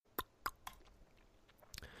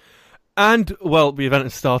And, well, the event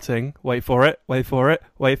is starting. Wait for it, wait for it,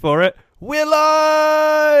 wait for it. We're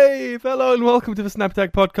live! Hello and welcome to the Snap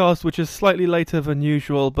Attack podcast, which is slightly later than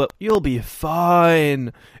usual, but you'll be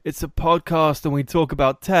fine. It's a podcast and we talk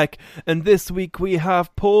about tech, and this week we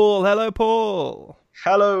have Paul. Hello, Paul.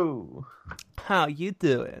 Hello. How you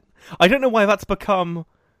doing? I don't know why that's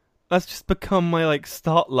just become my,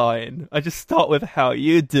 start line. I just start with, how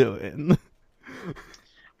you doing?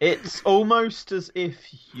 It's almost as if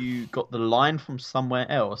you got the line from somewhere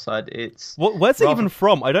else. Where's it even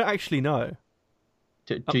from? I don't actually know.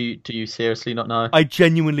 Do you seriously not know? I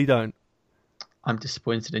genuinely don't. I'm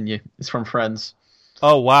disappointed in you. It's from Friends.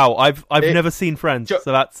 Oh wow, I've never seen Friends,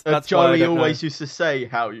 so that's why I Joey don't always know. used to say,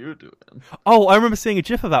 "How you doing?" Oh, I remember seeing a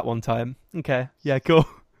GIF of that one time. Okay, yeah, cool.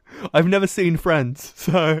 I've never seen Friends,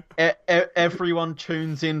 so Everyone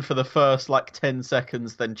tunes in for the first 10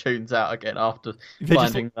 seconds, then tunes out again after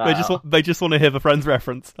finding that out. they just want to hear the Friends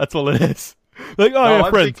reference. That's all it is. Like, oh No, yeah,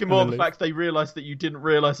 I'm Friends. thinking more of the fact they realised that you didn't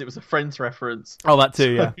realise it was a Friends reference. Oh, that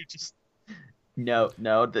too, yeah. You just... No,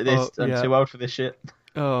 I'm yeah. too old for this shit.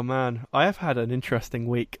 Oh man, I have had an interesting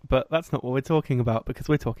week, but that's not what we're talking about because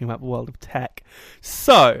we're talking about the world of tech.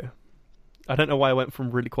 So, I don't know why I went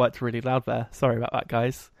from really quiet to really loud there. Sorry about that,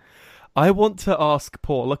 guys. I want to ask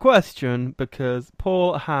Paul a question because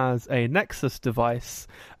Paul has a Nexus device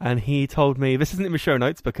and he told me, this isn't in the show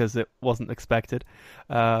notes because it wasn't expected.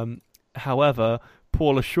 However,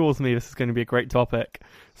 Paul assures me this is going to be a great topic.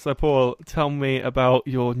 So Paul, tell me about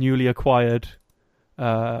your newly acquired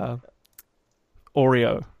Oreo.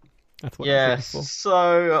 That's what I'm looking for.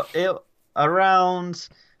 So around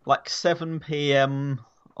 7 p.m.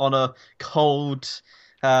 on a cold...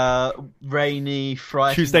 rainy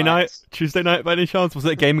Friday Tuesday night by any chance? Was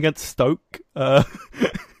it a game against Stoke? But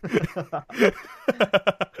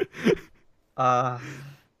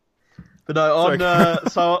no,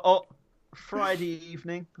 on Friday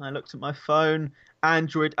evening, I looked at my phone.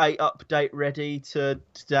 Android 8 update ready to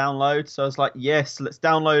download. So I was like, yes, let's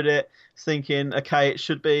download it. Thinking, okay, it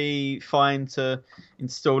should be fine to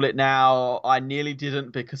install it now. I nearly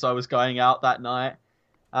didn't because I was going out that night.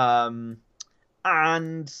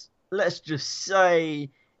 And let's just say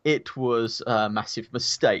it was a massive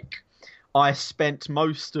mistake. I spent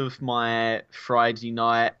most of my Friday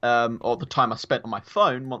night, or the time I spent on my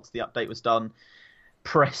phone once the update was done,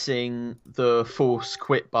 pressing the force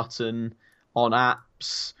quit button on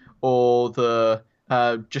apps or the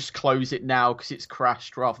just close it now because it's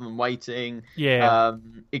crashed rather than waiting. Yeah.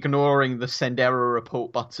 Ignoring the send error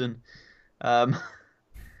report button.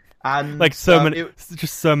 And just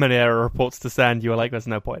so many error reports to send. You were like, there's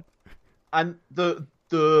no point. And the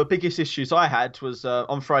biggest issues I had was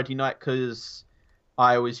on Friday night because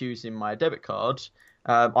I was using my debit card.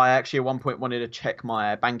 I actually at one point wanted to check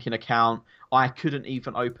my banking account. I couldn't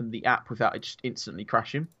even open the app without it just instantly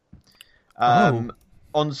crashing. On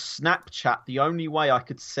Snapchat, the only way I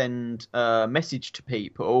could send a message to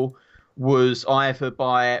people was either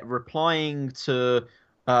by replying to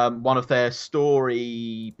one of their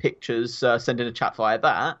story pictures, sending a chat via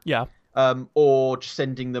that. Yeah. Or just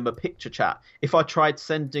sending them a picture chat. If I tried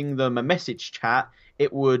sending them a message chat,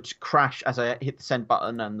 it would crash as I hit the send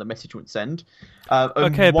button and the message wouldn't send. But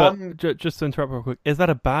just to interrupt real quick, is that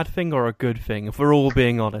a bad thing or a good thing, if we're all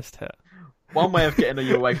being honest here? One way of getting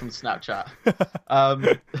you away from Snapchat.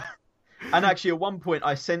 And actually, at one point,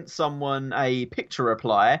 I sent someone a picture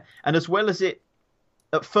reply, and as well as it...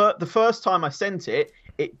 the first time I sent it,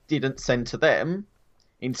 it didn't send to them.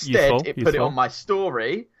 Instead, it put it on my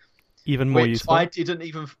story. Even more useful. I didn't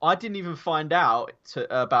even find out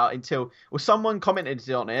about until someone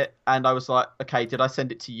commented on it, and I was like, okay, did I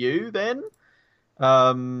send it to you then?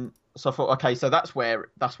 So I thought, okay, so that's why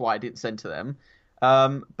I didn't send to them.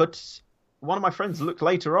 But one of my friends looked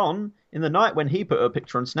later on in the night when he put a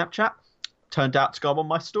picture on Snapchat, turned out to go on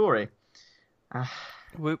my story.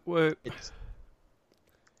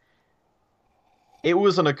 It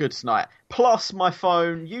wasn't a good night. Plus, my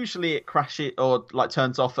phone, usually it crashes or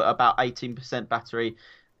turns off at about 18% battery.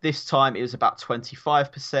 This time it was about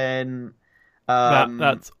 25%.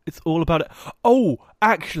 It's all about it. Oh,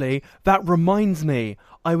 actually, that reminds me.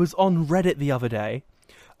 I was on Reddit the other day.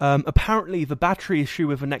 Apparently, the battery issue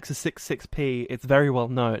with the Nexus 6 6P, it's very well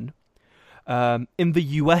known. In the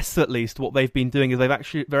US, at least, what they've been doing is they're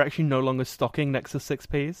actually no longer stocking Nexus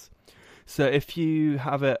 6Ps. So if you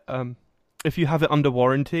have it under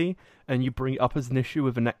warranty and you bring it up as an issue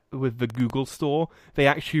with the Google Store, they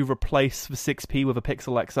actually replace the 6P with a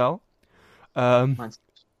Pixel XL. Mine's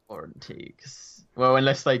warranty,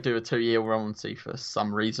 unless they do a 2-year warranty for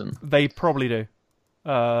some reason. They probably do.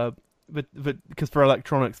 Because for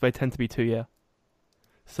electronics, they tend to be 2-year.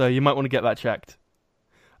 So you might want to get that checked.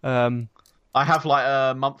 I have like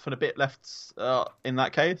a month and a bit left in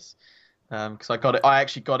that case, because I got it. I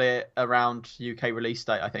actually got it around UK release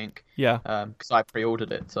date, I think. Yeah. Because I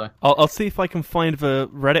pre-ordered it. So I'll see if I can find the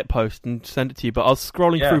Reddit post and send it to you. But I was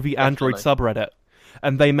scrolling through the Android subreddit,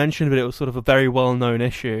 and they mentioned that it was sort of a very well-known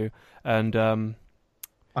issue, and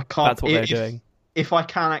I can't. That's what they're doing. If I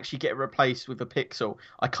can actually get it replaced with a Pixel,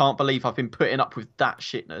 I can't believe I've been putting up with that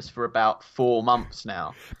shitness for about 4 months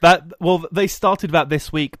now. They started that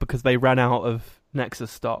this week because they ran out of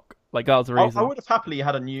Nexus stock. Like, that was the reason. I would have happily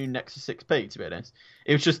had a new Nexus 6P, to be honest.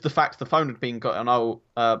 It was just the fact the phone had been gotten old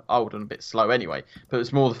and a bit slow anyway. But it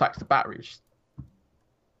was more the fact the battery was...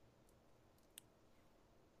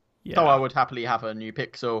 Yeah. So I would happily have a new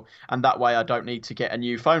Pixel, and that way I don't need to get a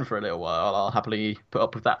new phone for a little while. I'll happily put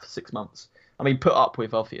up with that for 6 months. I mean, put up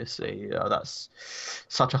with, obviously. That's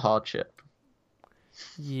such a hardship.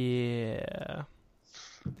 Yeah.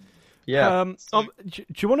 Yeah. Do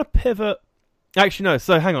you want to pivot? Actually, no.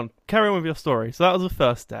 So, hang on. Carry on with your story. So that was the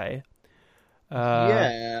first day.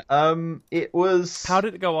 Yeah. It was. How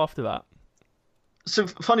did it go after that? So,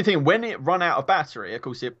 funny thing, when it ran out of battery, of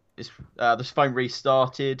course, this phone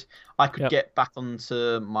restarted. I could get back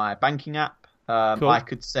onto my banking app. Cool. I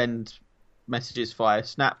could send messages via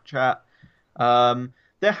Snapchat.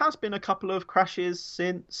 There has been a couple of crashes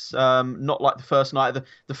since. Not like the first night.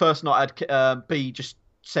 The first night I'd be just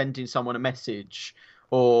sending someone a message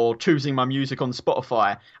or choosing my music on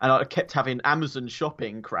Spotify, and I kept having Amazon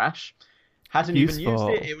Shopping crash. Hadn't even used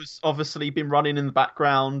it. It was obviously been running in the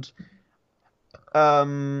background.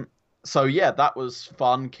 So yeah, that was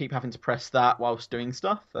fun. Keep having to press that whilst doing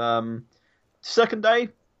stuff. Second day,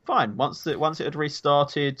 fine. Once it had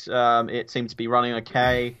restarted, it seemed to be running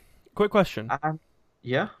okay. Quick question.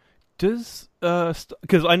 Yeah. Does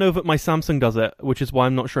because I know that my Samsung does it, which is why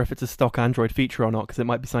I'm not sure if it's a stock Android feature or not, because it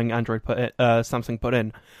might be something Samsung put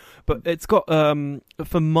in. But it's got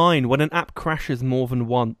for mine, when an app crashes more than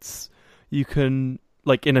once, you can,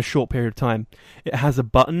 like, in a short period of time, it has a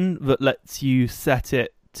button that lets you set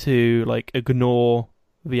it to, like, ignore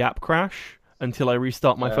the app crash until I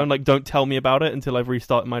restart my phone. Like, don't tell me about it until I've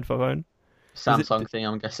restarted my phone. Samsung thing,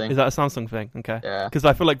 I'm guessing. Is that a Samsung thing? Okay. Yeah. Because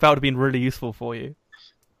I feel like that would have been really useful for you.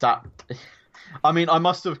 I mean, I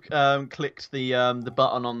must have clicked the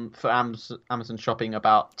button for Amazon Shopping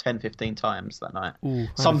about 10-15 times that night. Ooh,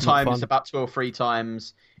 sometimes about 2 or 3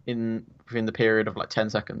 times within the period of like 10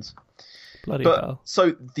 seconds. Bloody hell.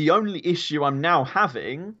 So the only issue I'm now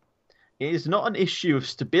having is not an issue of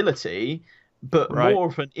stability, but more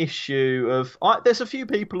of an issue of... there's a few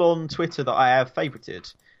people on Twitter that I have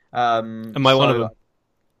favorited. Am I one of them?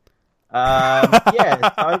 Yeah,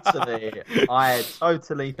 totally. I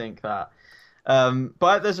totally think that.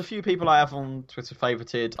 But there's a few people I have on Twitter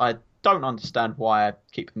favorited. I don't understand why I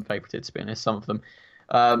keep them favorited, to be honest, some of them.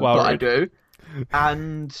 But I do.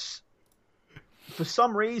 And for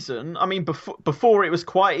some reason, I mean, before it was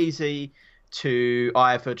quite easy to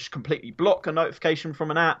either just completely block a notification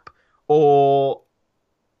from an app or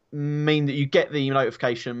mean that you get the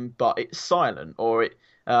notification but it's silent, or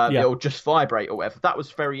it'll just vibrate or whatever. That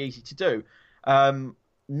was very easy to do.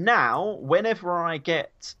 Now, whenever I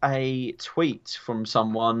get a tweet from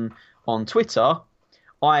someone on Twitter,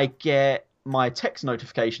 I get my text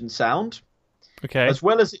notification sound. Okay. As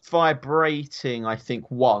well as it vibrating, I think,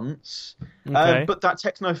 once. Okay. But that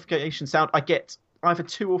text notification sound I get either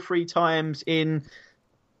 2 or 3 times in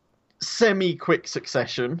semi-quick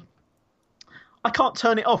succession. I can't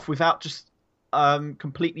turn it off without just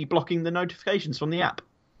completely blocking the notifications from the app.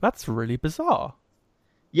 That's really bizarre.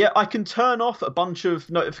 Yeah, I can turn off a bunch of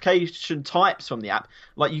notification types from the app.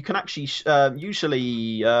 Like, you can actually,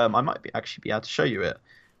 usually, I might actually be able to show you it.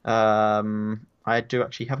 I do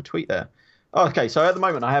actually have a tweet there. Oh, okay, so at the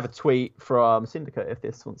moment I have a tweet from Syndicate, if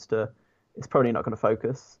this wants to... It's probably not going to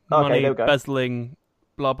focus. Okay, Money, there we go. Embezzling,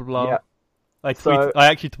 blah, blah, blah. Yeah. I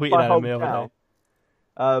actually tweeted at him the other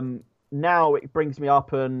day. Now it brings me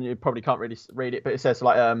up, and you probably can't really read it, but it says,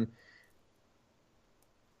 like,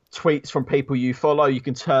 tweets from people you follow. You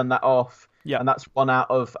can turn that off. Yeah. And that's 1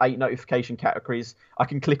 out of 8 notification categories. I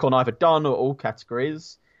can click on either done or all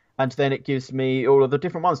categories, and then it gives me all of the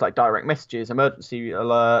different ones, like direct messages, emergency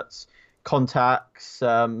alerts, contacts,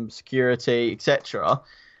 security, etc.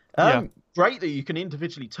 Great that you can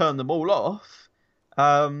individually turn them all off,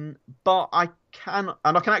 but I can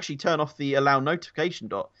actually turn off the allow notification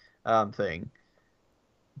thing,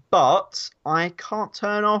 but I can't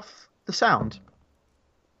turn off the sound.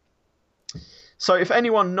 So if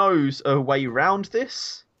anyone knows a way around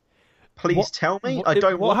this, please tell me.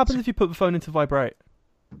 What happens if you put the phone into vibrate?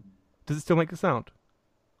 Does it still make a sound?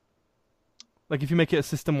 Like if you make it a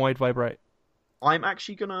system-wide vibrate. I'm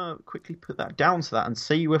actually gonna quickly put that down to that and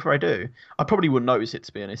see whether I do. I probably wouldn't notice it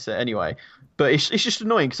to be honest anyway, but it's just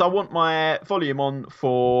annoying because I want my volume on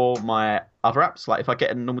for my other apps. Like if I get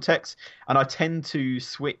a normal text, and I tend to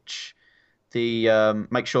switch the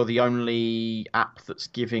make sure the only app that's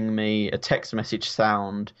giving me a text message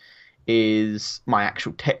sound is my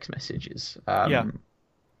actual text messages. Yeah.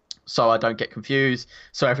 So I don't get confused.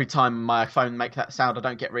 So every time my phone makes that sound, I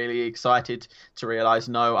don't get really excited to realise,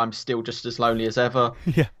 no, I'm still just as lonely as ever.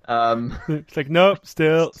 Yeah. Um, It's like, nope,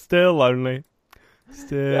 still lonely.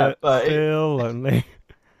 Still lonely.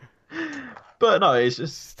 But no, it's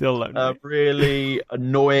just Still lonely. a really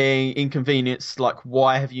annoying inconvenience. Like,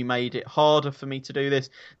 why have you made it harder for me to do this?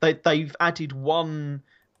 They've added one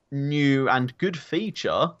new and good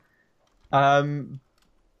feature to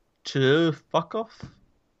fuck off.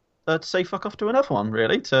 To say fuck off to another one,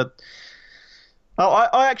 really.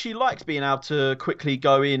 I actually liked being able to quickly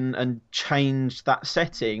go in and change that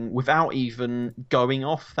setting without even going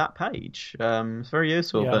off that page. It's very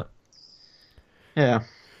useful, Yeah. but yeah.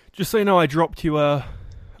 Just so you know, I dropped you I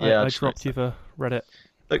just dropped you the Reddit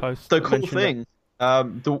post. The that cool mentioned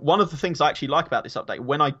thing, one of the things I actually like about this update,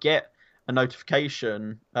 when I get a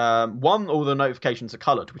notification, all the notifications are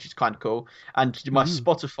coloured, which is kind of cool, and my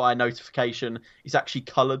Spotify notification is actually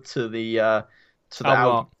coloured to the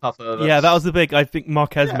album cover. Yeah, that was the big. I think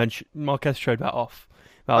Marquez showed that off.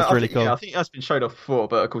 That was really cool. Yeah, I think that's been showed off before,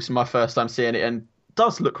 but of course, it's my first time seeing it, and it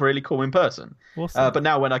does look really cool in person. Awesome. But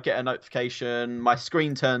now when I get a notification, my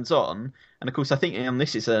screen turns on, and of course, I think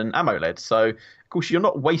this is an AMOLED, so of course, you're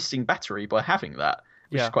not wasting battery by having that,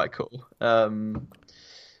 which is quite cool.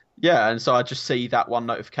 Yeah, and so I just see that one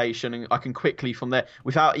notification, and I can quickly from there,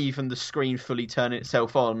 without even the screen fully turning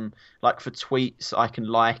itself on, like for tweets, I can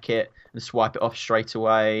like it and swipe it off straight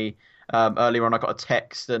away. Earlier on, I got a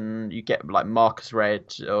text, and you get like Marcus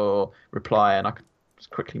read or reply, and I could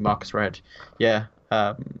just quickly Marcus read. Yeah,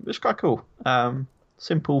 it's quite cool.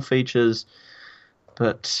 Simple features,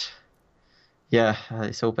 but yeah,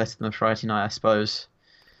 it's all better than a Friday night, I suppose.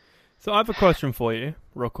 So I have a question for you,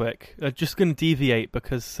 real quick. Just going to deviate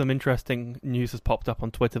because some interesting news has popped up on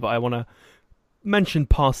Twitter that I want to mention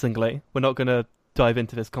passingly. We're not going to dive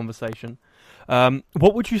into this conversation.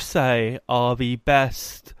 What would you say are the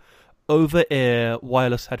best over-ear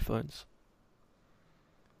wireless headphones?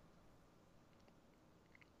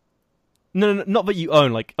 No, not that you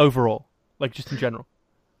own, like overall, like just in general.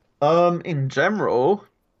 In general.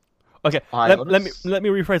 Okay, let me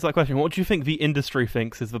rephrase that question. What do you think the industry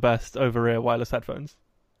thinks is the best over-ear wireless headphones?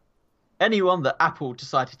 Anyone that Apple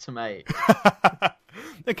decided to make.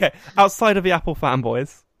 Okay, outside of the Apple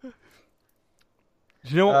fanboys. Do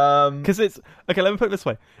you know what? Because it's... Okay, let me put it this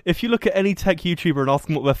way. If you look at any tech YouTuber and ask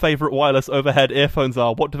them what their favourite wireless overhead earphones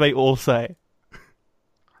are, what do they all say?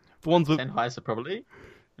 The ones with... Sennheiser, probably.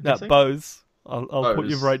 Yeah, Bose. I'll put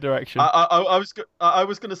you in the right direction. I was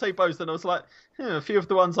going to say Bose, then I was like, a few of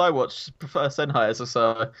the ones I watch prefer Sennheiser,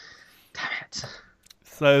 so damn it.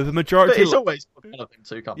 So the majority, but it's always one of them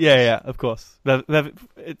two companies. Yeah, of course.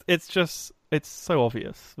 It's so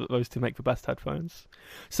obvious that those two make the best headphones.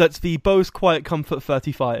 So it's the Bose Quiet Comfort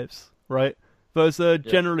 35s, right? Those are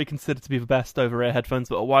generally considered to be the best over-ear headphones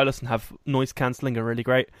that are wireless and have noise cancelling, are really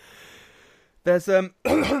great. There's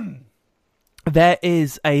there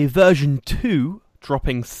is a version 2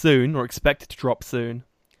 dropping soon, or expected to drop soon,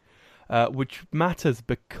 which matters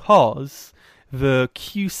because the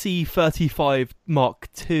QC35 Mark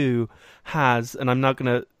II has, and I'm now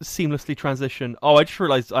going to seamlessly transition. Oh, I just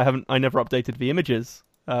realised I never updated the images.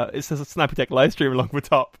 It says a Snappy Tech live stream along the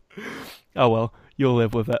top. Oh well, you'll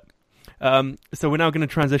live with it. So we're now going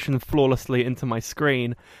to transition flawlessly into my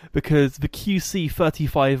screen because the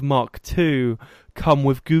QC35 Mark II come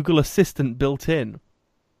with Google Assistant built in.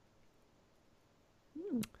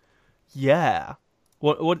 Yeah.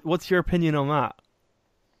 What's your opinion on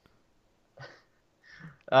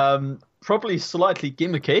that? Probably slightly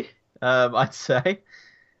gimmicky, I'd say.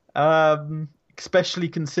 Especially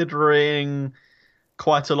considering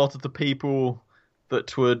quite a lot of the people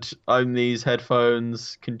that would own these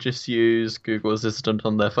headphones can just use Google Assistant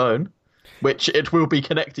on their phone, which it will be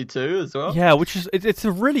connected to as well. Yeah, which is it's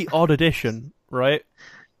a really odd addition, right?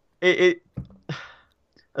 It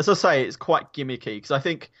as I say, it's quite gimmicky because I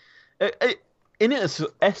think in its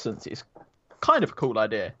essence, it's kind of a cool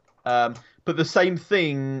idea. But the same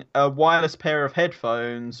thing, a wireless pair of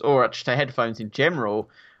headphones, or actually headphones in general,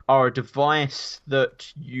 are a device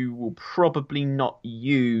that you will probably not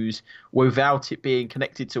use without it being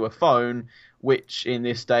connected to a phone, which in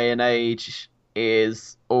this day and age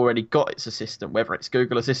is already got its assistant, whether it's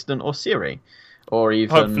Google Assistant or Siri. or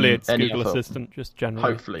even Hopefully it's any Google other. Assistant, just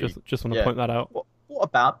generally. Hopefully. Just want to Yeah. point that out. What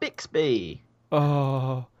about Bixby?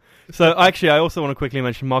 Oh. So, actually, I also want to quickly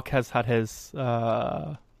mention Marquez had his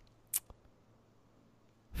 5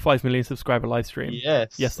 million subscriber live stream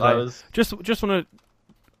Yes, yesterday. Just want a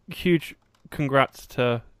huge congrats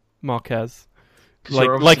to Marquez.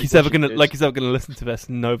 Like he's ever gonna listen to this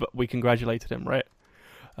and know that we congratulated him, right?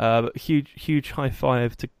 But huge high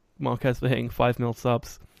five to Marquez for hitting 5 mil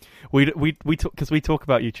subs. We talk because we talk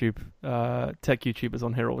about YouTube, tech YouTubers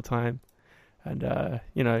on here all the time, and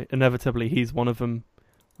inevitably he's one of them,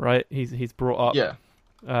 right? He's brought up. Yeah.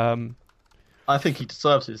 I think he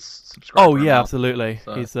deserves his subscriber. Oh yeah, amount, absolutely.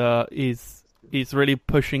 so. He's really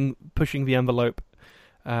pushing the envelope,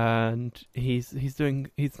 and he's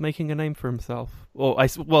making a name for himself.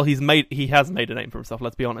 He has made a name for himself.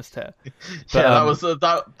 Let's be honest here. But, that was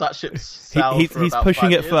that ship's sailed for he's about pushing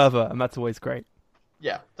 5 it years. further, and that's always great.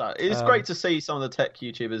 Yeah, it's great to see some of the tech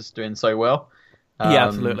YouTubers doing so well. Yeah,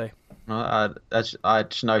 absolutely. I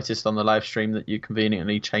just noticed on the live stream that you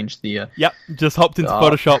conveniently changed the. Yep, just hopped into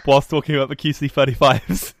Photoshop whilst talking about the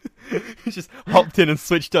QC35s. Just hopped in and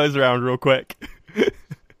switched those around real quick.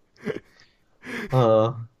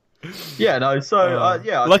 Yeah, no. So I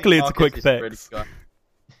luckily think it's a quick Marcus is really fix. good guy.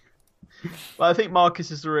 Well, I think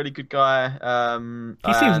Marcus is a really good guy.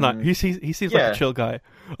 He seems nice. He seems like a chill guy.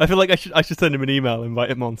 I feel like I should send him an email,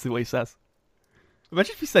 invite him on, see what he says.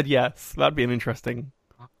 Imagine if he said yes. That'd be an interesting.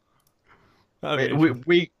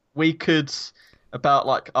 We could about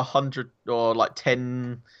like 100 or like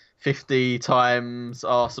 10, 50 times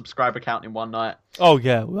our subscriber count in one night. Oh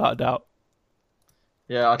yeah, without a doubt.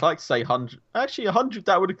 Yeah, I'd like to say 100. Actually, 100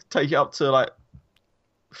 that would take it up to like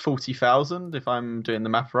 40,000 if I'm doing the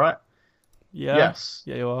math right. Yeah. Yes.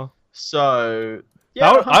 Yeah, you are. So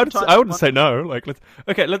yeah, I wouldn't say no. Like,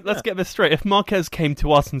 let's get this straight. If Marquez came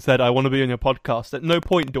to us and said, "I want to be on your podcast," at no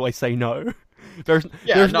point do I say no. There's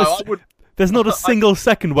not a single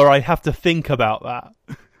second where I have to think about that.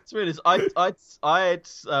 To be honest, I'd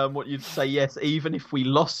want you to say yes, even if we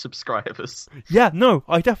lost subscribers. Yeah, no,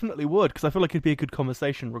 I definitely would, because I feel like it'd be a good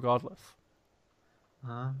conversation regardless.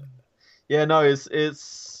 Yeah, no,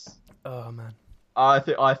 it's. Oh man.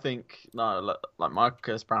 I think no, like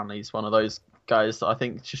Marcus Brownlee's one of those guys that I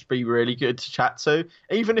think just be really good to chat to,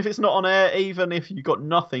 even if it's not on air, even if you got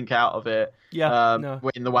nothing out of it. Yeah,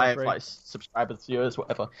 in the way of like subscribers, viewers,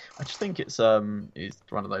 whatever. I just think he's one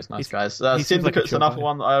of those nice guys. Syndicate's another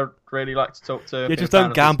one that I really like to talk to. Yeah, just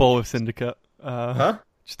don't gamble with Syndicate. Huh?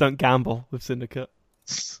 Just don't gamble with Syndicate.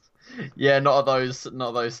 Yeah, not those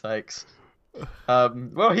stakes.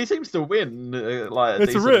 Well, he seems to win.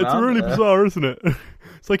 It's really bizarre, isn't it?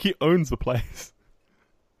 It's like he owns the place.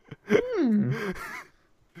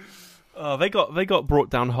 They got brought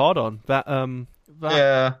down hard on that.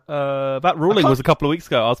 That ruling was a couple of weeks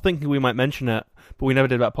ago. I was thinking we might mention it, but we never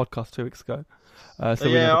did that podcast 2 weeks ago, so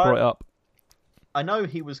we never brought it up. I know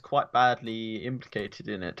he was quite badly implicated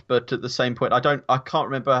in it, but at the same point, I can't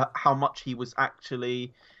remember how much he was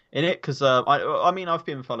actually in it, because I mean, I've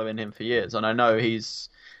been following him for years, and I know he's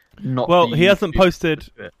not. Well, he hasn't posted.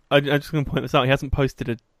 I'm just going to point this out. He hasn't posted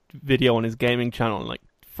a video on his gaming channel in like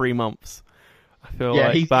 3 months. I feel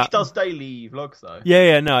like he does daily vlogs though.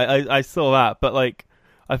 Yeah, no, I saw that, but like,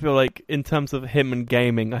 I feel like in terms of him and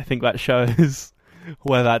gaming, I think that shows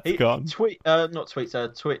where that's gone. Twitch a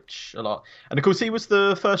lot, and of course he was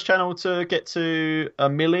the first channel to get to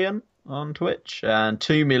 1 million on Twitch and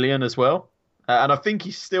 2 million as well. And I think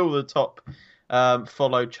he's still the top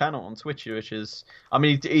followed channel on Twitch, which is, I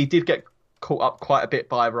mean, he did get caught up quite a bit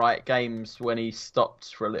by Riot Games when he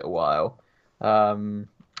stopped for a little while. I'm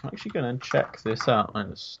actually going to check this out.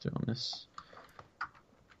 Let's do on this.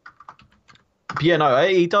 But yeah, no,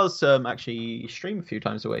 he does actually stream a few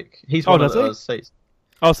times a week. He's one of those.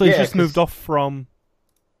 Oh, so he's just moved off from.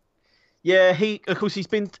 Yeah, of course he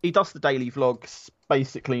does the daily vlogs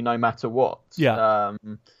basically no matter what. Yeah.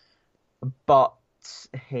 But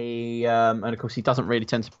he and of course he doesn't really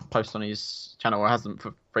tend to post on his channel, or hasn't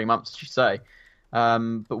for 3 months, as you say.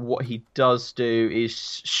 But what he does do is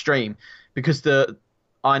stream, because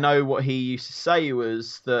I know what he used to say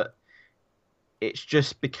was that it's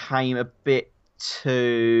just became a bit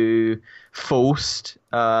too forced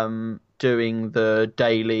doing the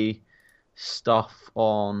daily stuff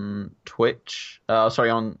on Twitch. On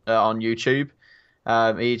YouTube.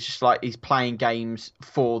 He's just like, he's playing games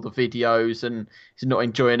for the videos and he's not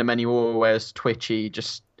enjoying them anymore, whereas Twitch, he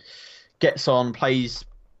just gets on, plays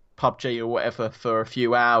PUBG or whatever for a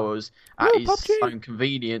few hours at his own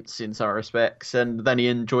convenience in some respects, and then he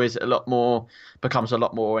enjoys it a lot more, becomes a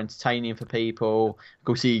lot more entertaining for people. Of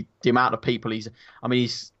course, the amount of people he's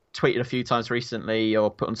tweeted a few times recently,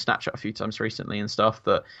 or put on Snapchat a few times recently and stuff,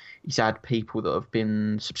 that he's had people that have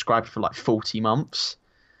been subscribed for like 40 months.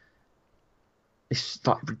 It's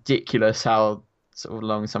like ridiculous how sort of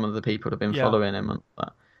long some of the people have been following him.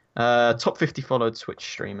 Top 50 followed Twitch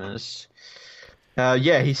streamers.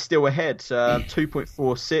 He's still ahead.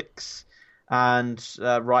 2.46,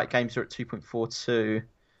 and Riot Games are at 2.42.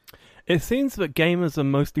 It seems that gamers are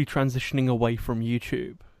mostly transitioning away from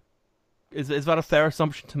YouTube. Is that a fair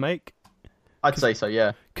assumption to make? I'd say so,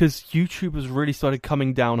 yeah. Because YouTube has really started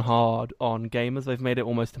coming down hard on gamers. They've made it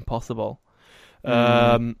almost impossible.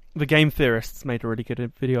 The Game Theorists made a really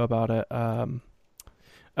good video about it. It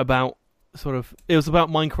was about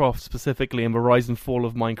Minecraft specifically, and the rise and fall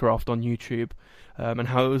of Minecraft on YouTube, and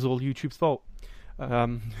how it was all YouTube's fault.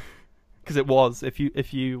 Because it was.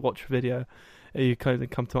 If you watch the video, you kind of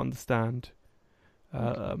come to understand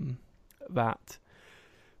that.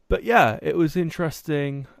 But yeah, it was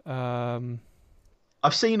interesting. I've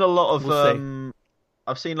seen a lot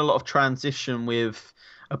of transition with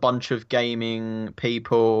a bunch of gaming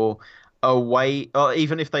people away, or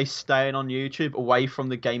even if they stay on YouTube, away from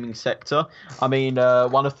the gaming sector. I mean,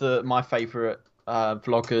 one of my favourite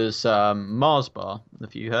vloggers, Marsbar.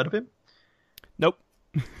 Have you heard of him? Nope.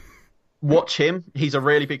 Watch him. He's a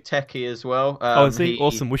really big techie as well. Is he?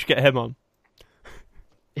 Awesome. We should get him on.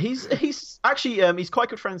 He's actually he's quite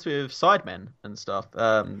good friends with Sidemen and stuff.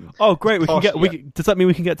 Oh, great! Does that mean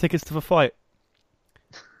we can get tickets to the fight?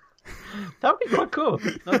 That would be quite cool.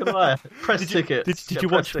 Not gonna lie. Ticket. Did you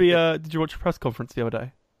watch the press conference the other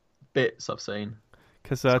day? Bits I've seen.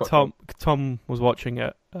 Because Tom was watching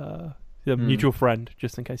it. The mutual friend,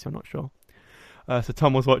 just in case you're not sure. So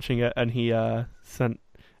Tom was watching it, and he sent.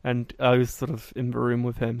 And I was sort of in the room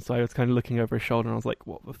with him, so I was kind of looking over his shoulder, and I was like,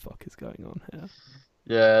 "What the fuck is going on here?"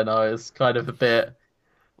 Yeah, no, it's kind of a bit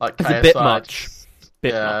like it's a bit much.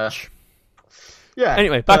 Much. Yeah.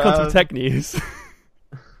 Anyway, back onto the tech news.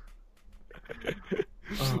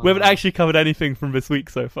 We haven't actually covered anything from this week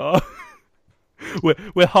so far.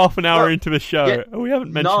 We're half an hour into the show, and we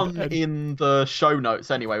haven't mentioned none in the show notes.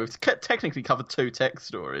 Anyway, we've technically covered 2 tech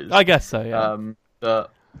stories. I guess so. Yeah.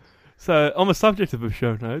 But... So on the subject of the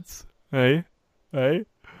show notes, we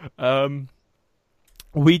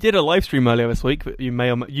did a live stream earlier this week that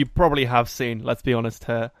you probably have seen. Let's be honest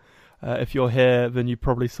here. If you're here, then you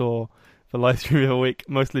probably saw the live stream of the week,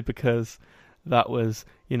 mostly because that was,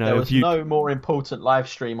 there was no more important live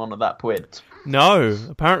stream on at that point. No,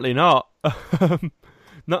 apparently not.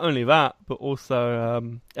 Not only that, but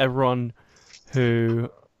also everyone who,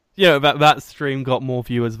 that stream got more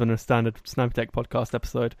viewers than a standard Sniper Tech podcast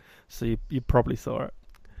episode, so you probably saw it.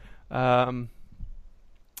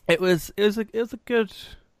 It was an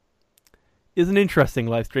interesting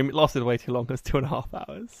live stream. It lasted way too long. It was 2.5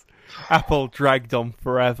 hours. Apple dragged on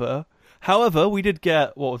forever. However, we did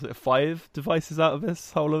get, 5 devices out of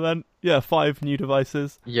this whole event? Yeah, 5 new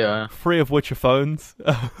devices. Yeah. 3 of which are phones.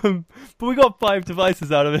 But we got 5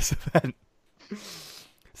 devices out of this event.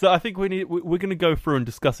 So I think we're going to go through and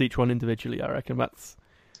discuss each one individually. I reckon that's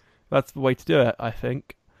the way to do it, I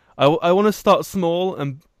think. I want to start small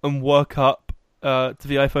and work up to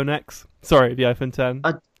the iPhone X. Sorry, the iPhone 10.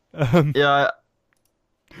 Yeah.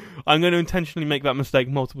 I'm going to intentionally make that mistake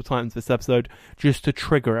multiple times this episode just to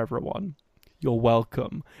trigger everyone. You're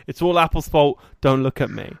welcome. It's all Apple's fault. Don't look at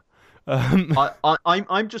me.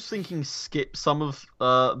 I'm just thinking skip some of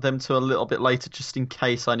them to a little bit later just in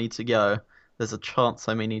case I need to go. There's a chance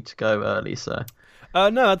I may need to go early, so...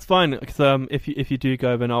 No, that's fine. Because if you do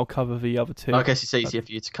go, then I'll cover the other 2. I guess it's easier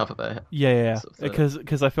for you to cover that. Yeah.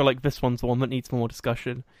 Because I feel like this one's the one that needs more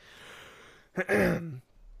discussion.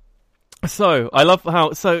 So, I love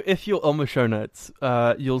how... So, if you're on the show notes,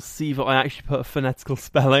 you'll see that I actually put a phonetical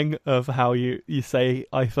spelling of how you say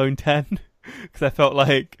iPhone 10. Because I felt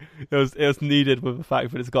like it was needed with the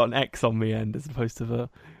fact that it's got an X on the end as opposed to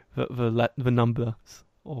the numbers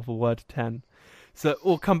or the word 10. So,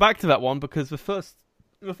 we'll come back to that one because the first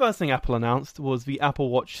thing Apple announced was the Apple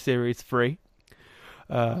Watch Series 3.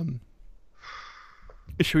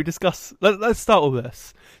 Should we discuss... Let's start with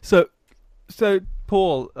this. So,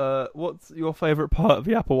 Paul, what's your favourite part of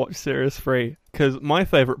the Apple Watch Series 3? Because my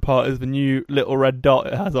favourite part is the new little red dot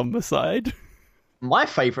it has on the side. My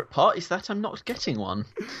favourite part is that I'm not getting one.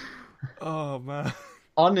 Oh, man.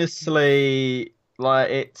 Honestly,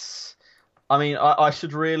 it's... I mean, I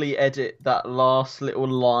should really edit that last little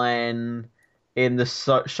line in the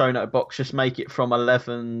show note box. Just make it from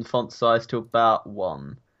 11 font size to about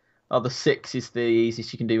 1. The 6 is the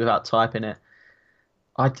easiest you can do without typing it.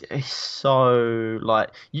 It's so,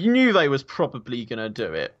 you knew they was probably going to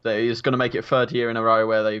do it. They was going to make it 3rd year in a row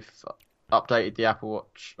where they've updated the Apple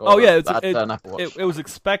Watch. Oh yeah, an Apple Watch. It was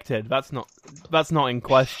expected. That's not in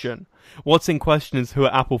question. What's in question is who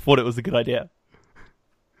at Apple thought it was a good idea.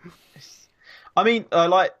 I mean,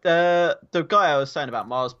 like the guy I was saying about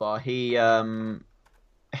Mars Bar, he has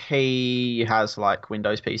like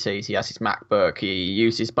Windows PCs. He has his MacBook. He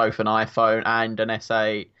uses both an iPhone and an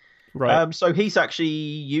S8. Right. So he's actually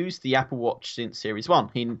used the Apple Watch since Series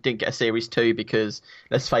 1. He didn't get a Series 2 because,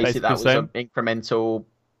 let's face Basically it, that was an incremental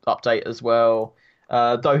update as well.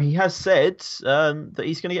 Though he has said that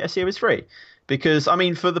he's going to get a Series 3. Because, I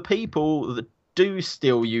mean, for the people that do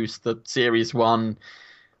still use the Series 1,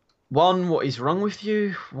 what is wrong with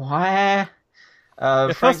you? Why?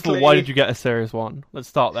 First of all, why did you get a Series 1? Let's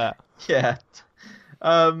start there. Yeah.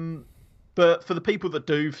 But for the people that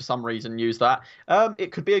do, for some reason, use that,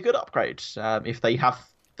 it could be a good upgrade. If they have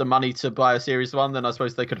the money to buy a Series 1, then I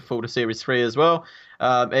suppose they could afford a Series 3 as well.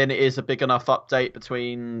 And it is a big enough update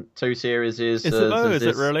between two series. Is it though? Is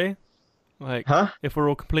it really? Like, huh? If we're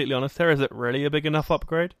all completely honest here, is it really a big enough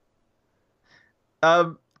upgrade?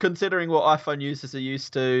 Considering what iPhone users are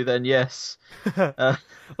used to, then yes.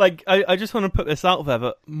 Like, I just want to put this out there,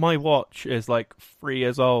 but my watch is like 3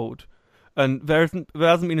 years old. And there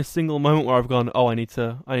hasn't been a single moment where I've gone, oh, I need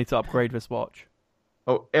to upgrade this watch.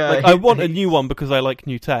 Oh, I want a new one because I like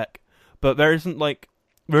new tech, but there isn't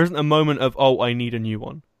a moment of, oh, I need a new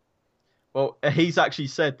one. Well, he's actually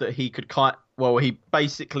said that he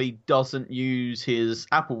basically doesn't use his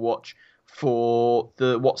Apple Watch for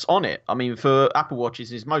what's on it. I mean, for Apple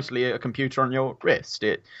Watches, it's mostly a computer on your wrist.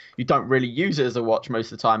 You don't really use it as a watch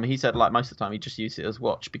most of the time. He said, like, most of the time he just uses it as a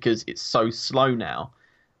watch because it's so slow now.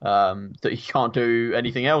 That he can't do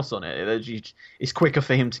anything else on it. It's quicker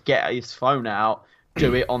for him to get his phone out,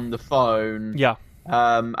 do it on the phone. Yeah.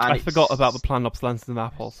 And I forgot about the planned obsolescence of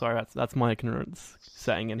Apple. Sorry, that's my ignorance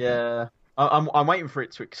setting in. Yeah, I'm waiting for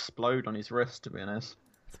it to explode on his wrist. To be honest,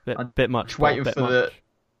 it's a bit much. Waiting for the.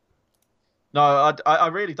 No, I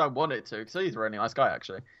really don't want it to because he's a really nice guy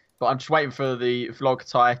actually. But I'm just waiting for the vlog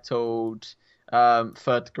titled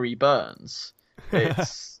 "Third Degree Burns."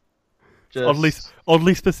 It's. Just...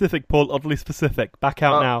 Oddly specific, Paul. Oddly specific. Back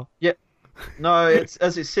out now. Yeah, no, it's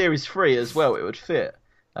Series 3 as well. It would fit.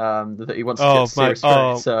 That he wants to get Series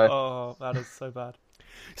 3. So that is so bad.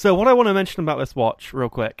 So what I want to mention about this watch, real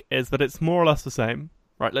quick, is that it's more or less the same,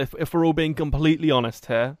 right? If we're all being completely honest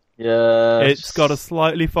here, yeah, it's got a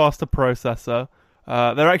slightly faster processor.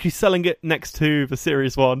 They're actually selling it next to the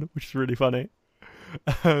Series 1, which is really funny.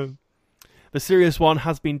 The Series 1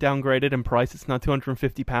 has been downgraded in price. It's now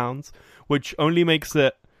 £250, which only makes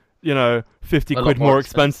it, 50 quid more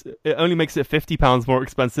expensive. It only makes it £50 more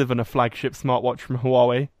expensive than a flagship smartwatch from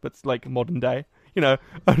Huawei, that's like modern day. And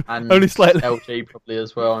only slightly. LG probably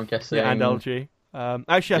as well, I'm guessing. Yeah, and LG. Actually,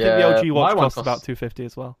 I think the LG watch costs about £250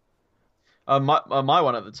 as well. My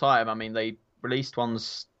one at the time, I mean, they released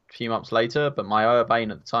ones a few months later, but my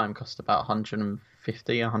Urbane at the time cost about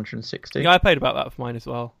 150, 160. Yeah, I paid about that for mine as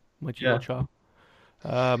well. My G-Watch R.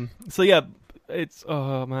 So yeah, it's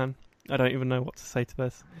man, I don't even know what to say to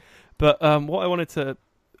this. But what I wanted to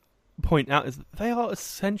point out is that they are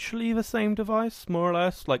essentially the same device, more or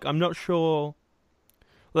less. Like, I'm not sure.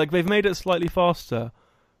 Like, they've made it slightly faster.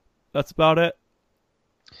 That's about it.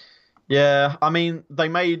 Yeah, I mean, they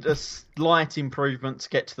made a slight improvement to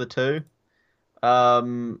get to the 2,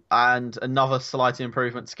 and another slight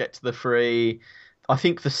improvement to get to the 3. I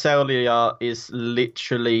think the cellular is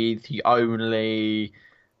literally the only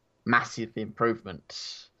massive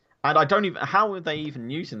improvement. And I don't even... How are they even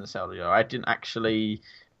using the cellular? I didn't actually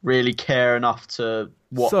really care enough to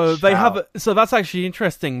watch. So they have... So that's actually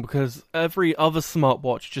interesting because every other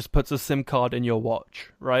smartwatch just puts a SIM card in your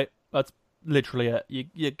watch, right? That's literally it.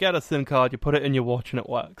 You get a SIM card, you put it in your watch, and it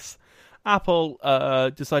works. Apple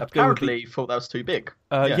decided to go... Apparently thought that was too big.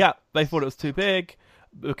 Yeah, they thought it was too big.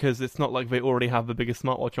 Because it's not like they already have the biggest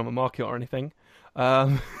smartwatch on the market or anything.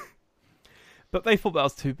 But they thought that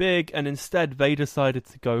was too big, and instead they decided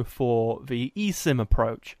to go for the eSIM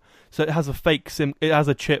approach. So it has a fake SIM, it has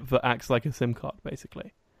a chip that acts like a SIM card,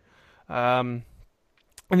 basically. And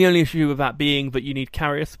the only issue with that being that you need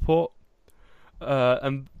carrier support.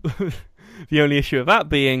 And the only issue with that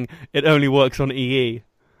being it only works on EE.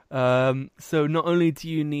 So not only do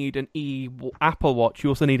you need an EE Apple Watch, you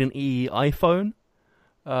also need an EE iPhone.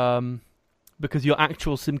 Because your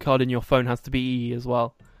actual SIM card in your phone has to be EE as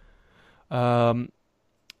well.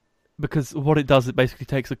 Because what it does, it basically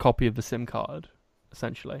takes a copy of the SIM card,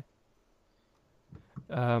 essentially.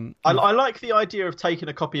 I like the idea of taking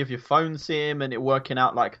a copy of your phone SIM and it working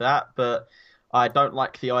out like that, but I don't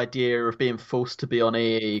like the idea of being forced to be on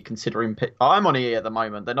EE, considering... I'm on EE at the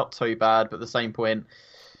moment. They're not too bad, but at the same point...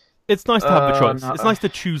 It's nice to have the choice. No. It's nice to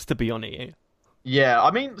choose to be on EA. Yeah, I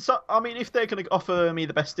mean, if they're going to offer me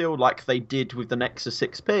the best deal like they did with the Nexus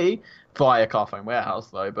 6P via Carphone Warehouse,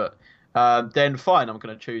 though, but then fine, I'm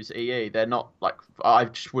going to choose EE. They're not like I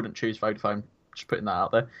just wouldn't choose Vodafone. Just putting that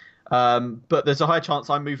out there. But there's a high chance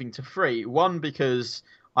I'm moving to free. One because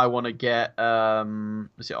I want to get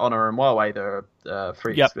is it Honor and Huawei? They're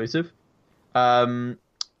free exclusive. And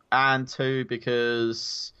two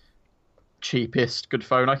because cheapest good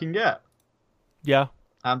phone I can get. Yeah,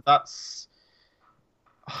 and that's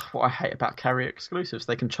what I hate about carrier exclusives.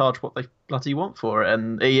 They can charge what they bloody want for it,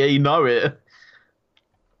 and EA know it.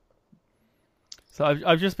 So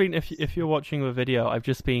I've just been, if you're watching the video, I've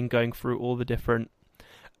just been going through all the different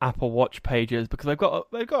Apple Watch pages because they've got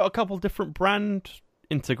a couple different brand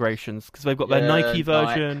integrations because they've got their Nike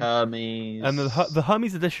version, Hermes, and the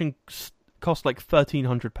Hermes edition cost like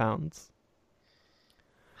 £1,300.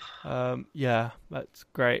 Yeah, that's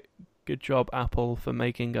great. Good job, Apple, for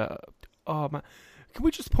making a. Oh man. Can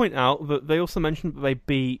we just point out that they also mentioned that they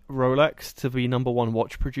beat Rolex to be #1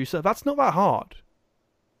 watch producer? That's not that hard.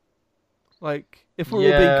 Like, if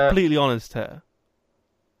we're all being completely honest here.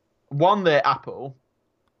 One, they're Apple.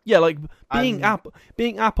 Yeah, like, being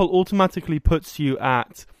Apple automatically puts you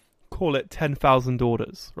at, call it 10,000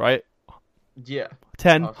 orders, right? Yeah.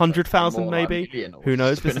 10, 100,000 maybe? Like who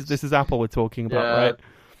knows? This is Apple we're talking about, right?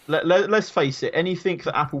 Let's face it, anything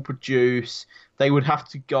that Apple produce, they would have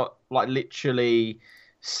to literally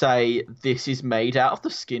say this is made out of the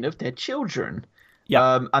skin of their children.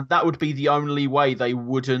 Yeah. And that would be the only way they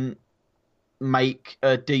wouldn't make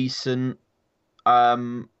a decent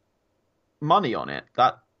money on it.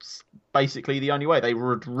 That's basically the only way. They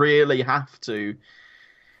would really have to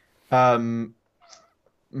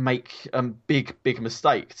make a big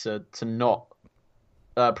mistake to not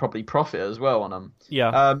probably profit as well on them.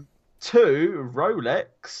 Yeah. Two,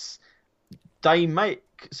 Rolex, they make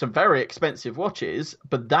some very expensive watches,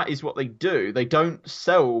 but that is what they do. They don't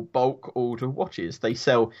sell bulk order watches. They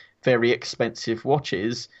sell very expensive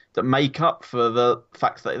watches that make up for the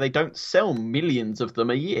fact that they don't sell millions of them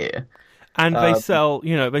a year. And they sell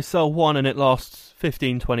one and it lasts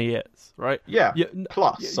 15, 20 years, right? Yeah,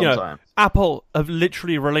 plus sometimes. Apple have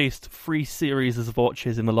literally released 3 series of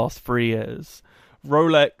watches in the last 3 years.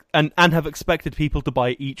 Rolex, and have expected people to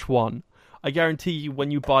buy each one. I guarantee you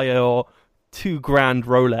when you buy your $2,000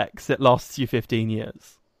 Rolex, it lasts you 15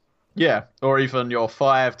 years. Yeah, or even your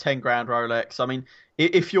 5-10 grand Rolex. I mean,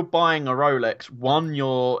 if you're buying a Rolex, one,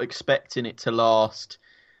 you're expecting it to last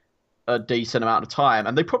a decent amount of time,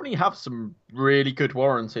 and they probably have some really good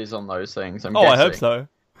warranties on those things. I'm guessing. I hope so.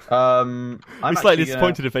 I'm slightly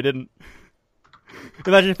disappointed if they didn't.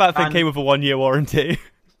 Imagine if that thing came with a 1-year warranty.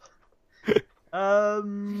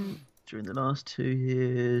 During the last 2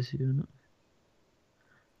 years,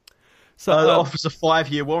 so offers a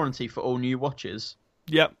 5-year warranty for all new watches.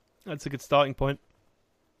 Yep, that's a good starting point.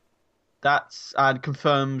 And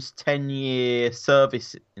confirms 10-year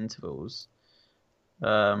service intervals.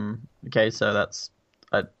 Okay, so that's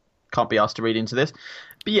I can't be asked to read into this,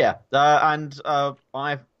 but yeah, Apple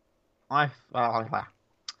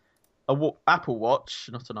Watch,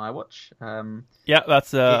 not an iWatch. Yeah,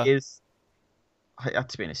 that's it is.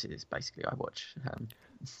 To be honest, it is basically iWatch.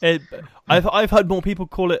 I've heard more people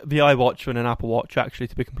call it the iWatch than an Apple Watch. Actually,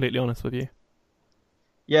 to be completely honest with you.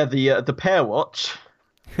 Yeah, the Pair Watch.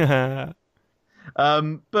 But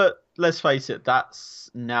let's face it,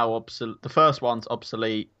 that's now obsolete. The first one's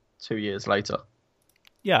obsolete 2 years later.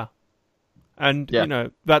 Yeah, and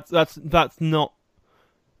that's not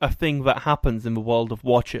a thing that happens in the world of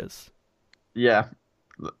watches. Yeah,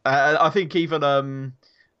 I think even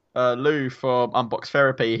Lou from Unbox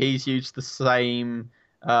Therapy, he's used the same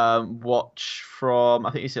watch from,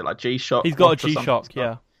 I think he's like G-Shock. He's got a G-Shock,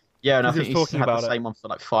 yeah. Yeah, and I think he's had the same one for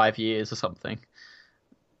like 5 years or something.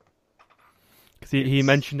 Because he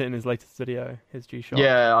mentioned it in his latest video, his G-Shock.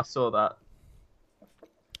 Yeah, I saw that.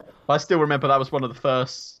 I still remember that was one of the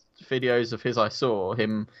first videos of his I saw,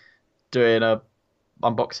 him doing a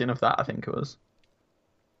unboxing of that, I think it was.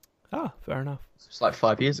 Ah, fair enough. It's like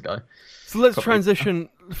 5 years ago. So let's transition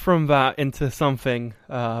from that into something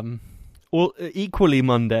equally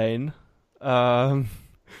mundane. But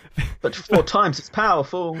 4 times it's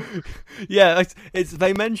powerful. Yeah,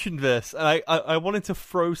 they mentioned this, and I wanted to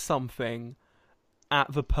throw something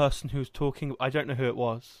at the person who's talking. I don't know who it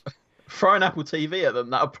was. Throw an Apple TV at them,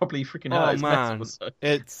 that would probably freaking hurt. Oh man,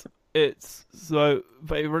 it's so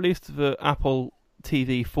they released the Apple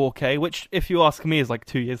TV 4K, which, if you ask me, is like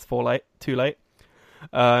 2 years too late.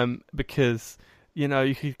 Because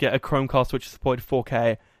you could get a Chromecast which is supported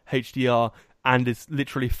 4K HDR and is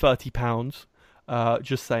literally £30.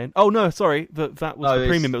 Just saying. Oh no, sorry, that was the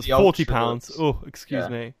premium. It was £40. Oh, excuse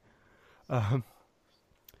me.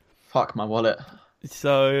 Fuck my wallet.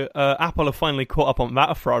 So Apple have finally caught up on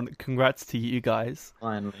that front. Congrats to you guys.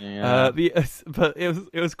 Finally, yeah. But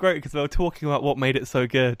it was great because they were talking about what made it so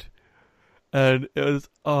good, and it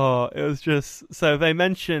was just so they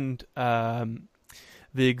mentioned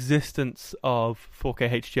the existence of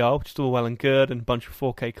 4K HDR, which is all well and good, and a bunch of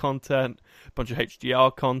 4K content, a bunch of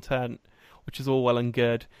HDR content, which is all well and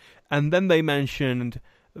good, and then they mentioned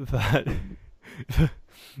that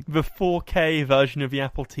the 4K version of the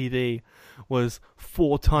Apple TV was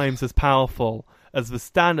 4 times as powerful as the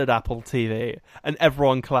standard Apple TV, and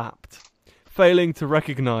everyone clapped, failing to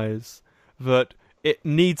recognize that it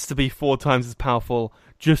needs to be 4 times as powerful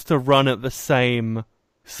just to run at the same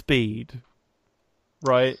speed,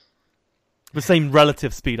 right? The same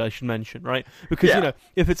relative speed, I should mention, right? Because you know,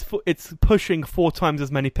 if it's pushing 4 times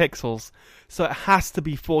as many pixels, so it has to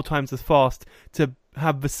be 4 times as fast to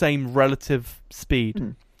have the same relative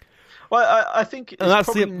speed. Well, I think it's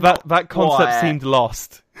that concept seemed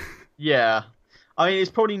lost. Yeah, I mean,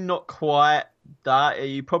 it's probably not quite that.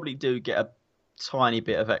 You probably do get a tiny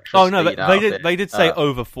bit of extra. Oh no, they did say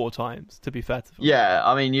over 4 times. To be fair to them. Yeah,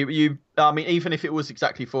 I mean, I mean, even if it was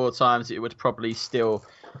exactly 4 times, it would probably still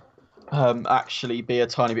actually be a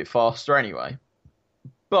tiny bit faster anyway.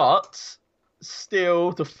 But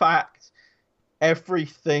still, the fact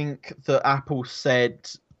everything that Apple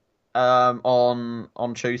said on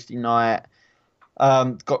Tuesday night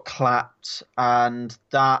got clapped, and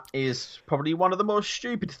that is probably one of the most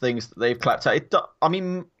stupid things that they've clapped at. I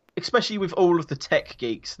mean, especially with all of the tech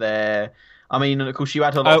geeks there. I mean, and of course, you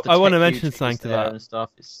had a lot of the I want to to mention something to that and stuff.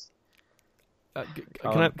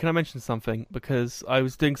 Can I mention something? Because I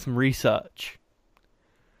was doing some research.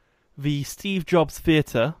 The Steve Jobs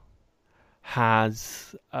Theatre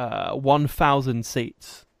has 1,000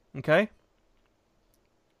 seats. Okay.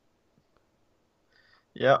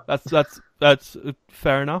 Yeah, that's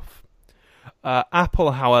fair enough.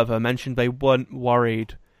 Apple, however, mentioned they weren't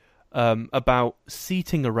worried about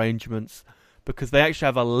seating arrangements because they actually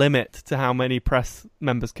have a limit to how many press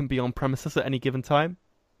members can be on premises at any given time.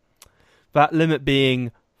 That limit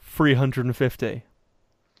being 350.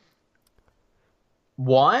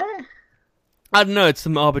 Why? I don't know. It's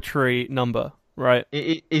some arbitrary number, right?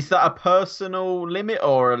 Is that a personal limit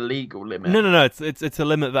or a legal limit? No. It's a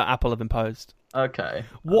limit that Apple have imposed. Okay.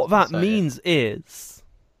 What that means is,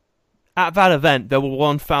 at that event, there were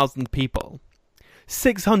 1,000 people,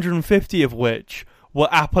 650 of which were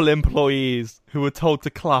Apple employees who were told to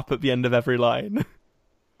clap at the end of every line.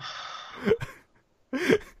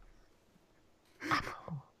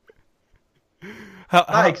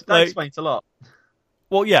 That explains a lot.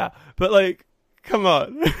 Well, yeah, but come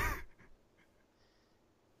on.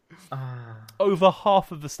 Over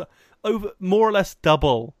half of the stuff, over more or less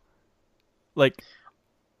double.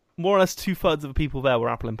 More or less 2/3 of the people there were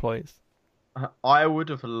Apple employees. I would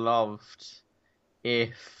have loved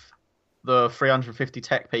if the 350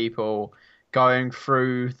 tech people going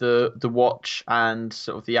through the watch and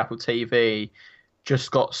sort of the Apple TV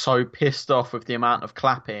just got so pissed off with the amount of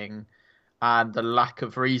clapping and the lack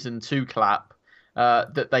of reason to clap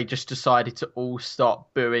that they just decided to all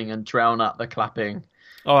stop booing and drown out the clapping.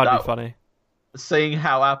 Oh, that'd be funny. Seeing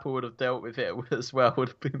how Apple would have dealt with it as well would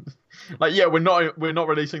have been we're not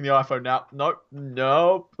releasing the iPhone now.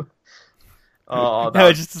 Nope. Oh, no,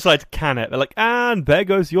 they just decide to can it. They're like, and there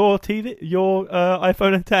goes your TV, your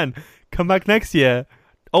iPhone 10. Come back next year.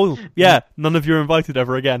 Oh yeah, none of you are invited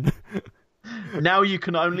ever again. Now you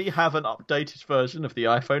can only have an updated version of the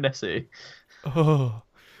iPhone SE. The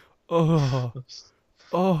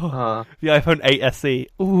iPhone 8 SE.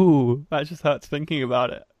 Ooh, that just hurts thinking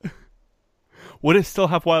about it. Would it still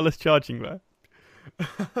have wireless charging though?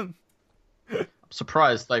 I'm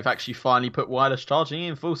surprised they've actually finally put wireless charging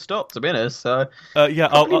in full stop, to be honest. So yeah,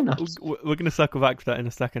 we're going to circle back to that in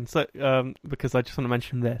a second. So because I just want to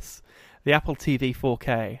mention this, the Apple TV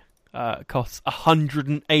 4K costs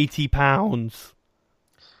 £180.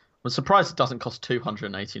 I'm surprised it doesn't cost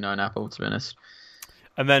 $289 Apple, to be honest.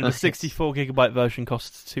 And then the 64GB version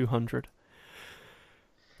costs $200.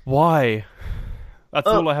 Why? That's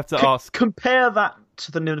all I have to ask. Compare that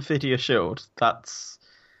to the NVIDIA Shield. That's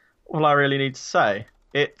all I really need to say.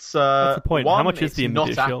 It's that's the point. How much is the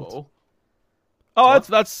NVIDIA Shield? Apple. Oh,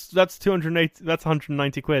 that's 280. That's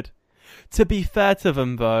 190 quid. To be fair to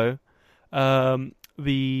them, though,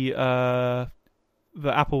 the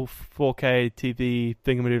Apple 4K TV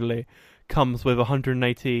thingamadoodly comes with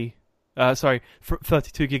 32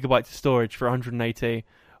 gigabytes of storage for 180,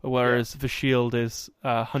 whereas the Shield is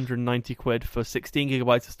 190 quid for 16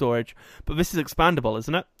 gigabytes of storage. But this is expandable,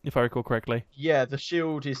 isn't it? If I recall correctly. Yeah, the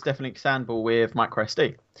Shield is definitely expandable with micro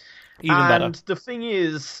SD. Even better. And the thing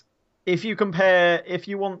is, if you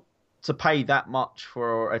want to pay that much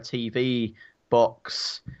for a TV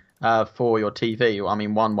box for your TV, I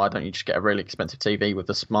mean, why don't you just get a really expensive TV with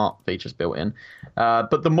the smart features built in?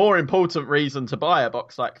 But the more important reason to buy a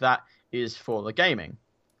box like that is for the gaming.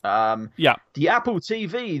 The Apple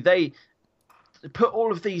TV, they put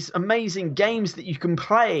all of these amazing games that you can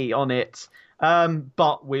play on it,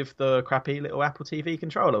 but with the crappy little Apple TV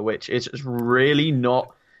controller, which is just really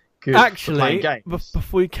not good for playing games.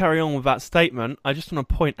 Before we carry on with that statement, I just want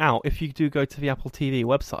to point out, if you do go to the Apple TV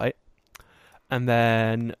website, and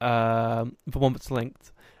then the one that's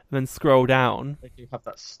linked, and then scroll down. They do have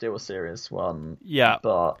that SteelSeries one. Yeah.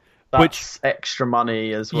 But that's extra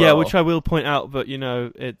money as well. Yeah, which I will point out that,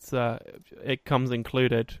 it comes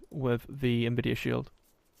included with the NVIDIA Shield.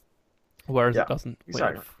 Whereas it doesn't.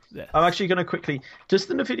 Exactly. I'm actually going to quickly... Does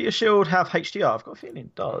the NVIDIA Shield have HDR? I've got a feeling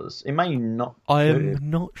it does. It may not. I am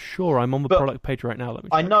not sure. I'm on the product page right now. Let me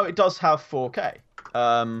check. I know it does have 4K.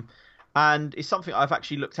 And it's something I've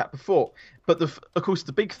actually looked at before. But, of course,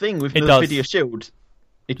 the big thing with the NVIDIA Shield...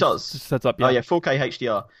 It does. Just sets up, yeah. Oh, yeah,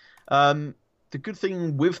 4K HDR. The good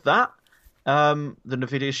thing with that, the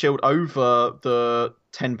NVIDIA Shield over the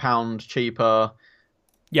 £10 cheaper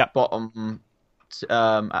bottom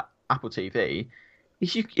Apple TV...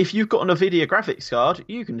 If you've got an NVIDIA graphics card,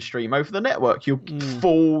 you can stream over the network. You'll get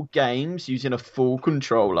full games using a full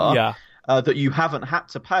controller that you haven't had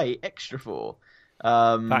to pay extra for.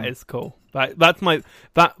 That is cool.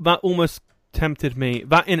 That almost tempted me.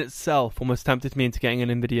 That in itself almost tempted me into getting an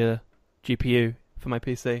NVIDIA GPU for my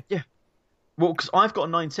PC. Yeah. Well, because I've got a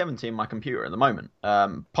 970 in my computer at the moment.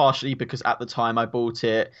 Partially because at the time I bought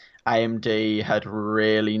it, AMD had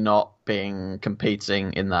really not been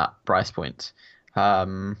competing in that price point.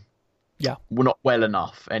 Well, not well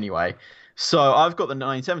enough anyway. So I've got the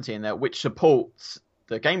 970 in there, which supports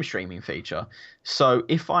the game streaming feature. So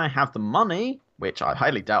if I have the money, which I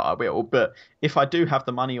highly doubt I will, but if I do have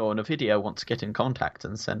the money, or NVIDIA wants to get in contact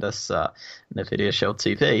and send us NVIDIA Shield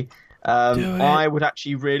TV, I would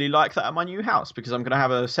actually really like that at my new house, because I'm going to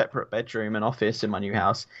have a separate bedroom and office in my new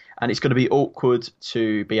house, and it's going to be awkward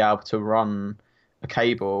to be able to run a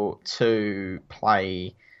cable to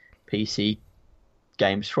play PC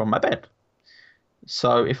games from my bed.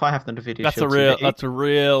 So if I have the NVIDIA Shield TV, that's a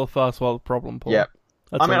real first world problem, Paul. Yeah,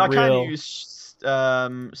 I can use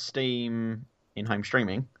Steam in-home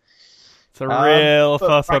streaming. It's a real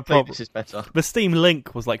first world problem. This is better. The Steam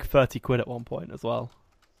Link was like 30 quid at one point as well.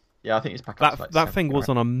 Yeah, I think it's back up to like that thing was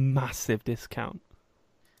on a massive discount.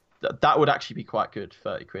 That would actually be quite good,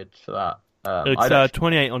 30 quid for that. It's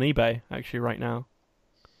 28 on eBay actually right now.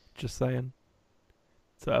 Just saying.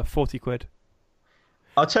 It's 40 quid.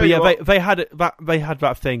 I'll tell you what. They had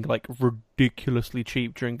that thing like ridiculously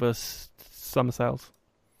cheap during the summer sales.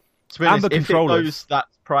 To be honest, if it goes that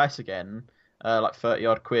price again, like 30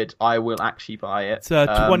 odd quid, I will actually buy it. It's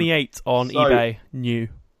 28 on eBay new.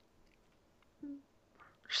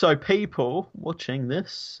 So people watching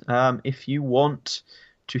this, if you want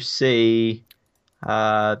to see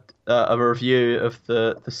a review of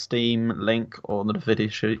the Steam Link or the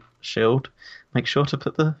NVIDIA Shield, make sure to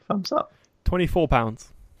put the thumbs up. £24.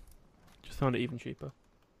 Just found it even cheaper.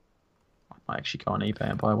 I might actually go on eBay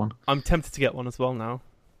and buy one. I'm tempted to get one as well now.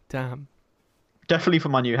 Damn. Definitely for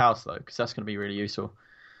my new house though, because that's going to be really useful.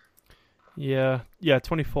 Yeah,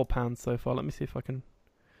 £24 so far. Let me see if I can.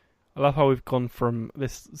 I love how we've gone from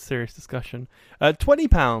this serious discussion.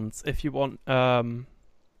 £20 if you want. If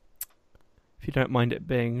you don't mind it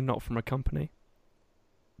being not from a company.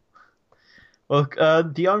 Well,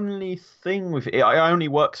 the only thing with it only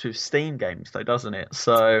works with Steam games, though, doesn't it?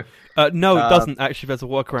 So no, it doesn't. Actually, there's a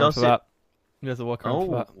workaround for that. There's a workaround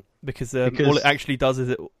for that because all it actually does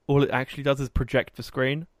is project the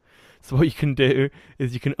screen. So what you can do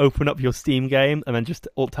is you can open up your Steam game and then just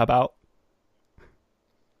alt tab out.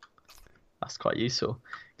 That's quite useful.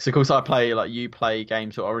 So of course I play like Uplay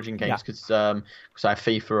games or Origin games because I have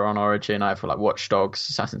FIFA on Origin, I have like Watch Dogs,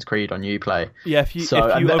 Assassin's Creed on Uplay. Yeah, if you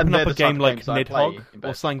open up a game like Nidhogg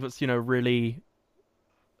or something that's really,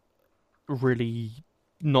 really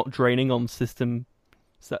not draining on the system,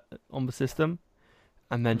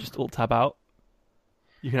 and then just alt tab out,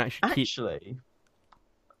 you can actually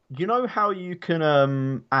you know how you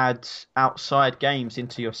can add outside games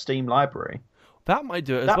into your Steam library? That might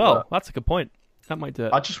do it as well. That's a good point. That might do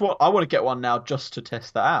it. I want to get one now just to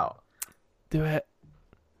test that out. Do it.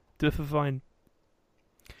 Do it for fun.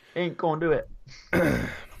 Ain't gonna do it.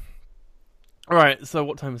 All right, so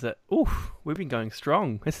what time is it? Oof, we've been going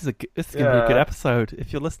strong. This is going to be a good episode.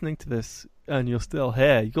 If you're listening to this and you're still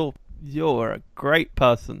here, you're a great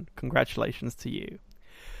person. Congratulations to you.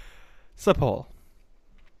 So, Paul,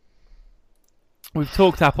 we've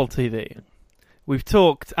talked Apple TV. We've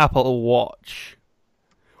talked Apple Watch.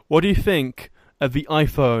 What do you think of the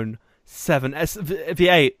iPhone 7S, the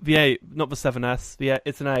 8, not the 7S. The 8,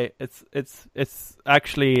 it's an 8. It's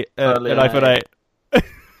actually an iPhone 8.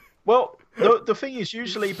 Well, the thing is,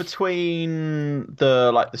 usually between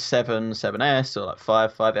the 7, 7S or like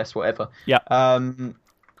 5, 5S, whatever. Yeah.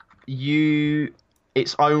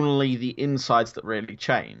 It's only the insides that really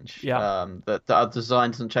change. Yeah. That our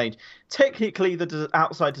design doesn't change. Technically, the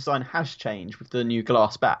outside design has changed with the new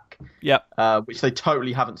glass back. Yeah. Which they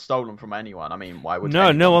totally haven't stolen from anyone. I mean, why would?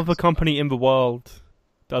 No other company in the world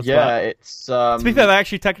does that. Yeah, it's. To be fair, they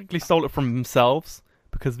actually technically stole it from themselves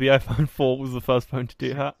because the iPhone 4 was the first phone to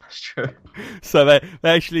do that. That's true. So they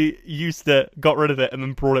actually used it, got rid of it, and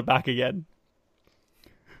then brought it back again.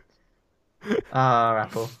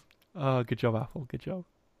 Apple. Oh, good job, Apple. Good job.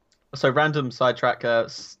 So, random sidetrack.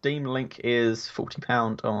 Steam Link is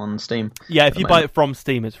 £40 on Steam. Yeah, if you buy it from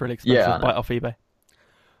Steam, it's really expensive. Yeah, buy it off eBay.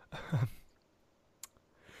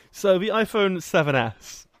 So, the iPhone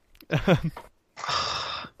 7S.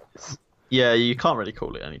 Yeah, you can't really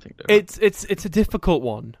call it anything, do you? It's a difficult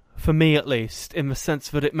one, for me at least, in the sense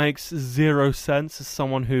that it makes zero sense as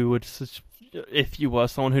someone who would, if you were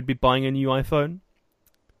someone who'd be buying a new iPhone.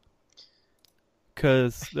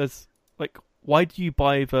 Because there's why do you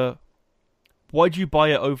buy it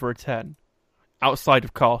over a 10 outside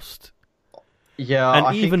of cost? Yeah,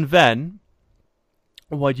 and then,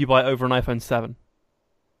 why do you buy it over an iPhone 7?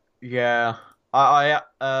 Yeah, I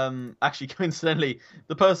actually coincidentally,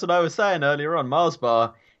 the person I was saying earlier on,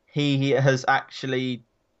 Marsbar, he has actually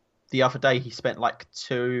the other day he spent like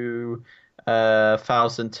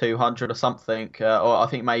 2,200 or something, or I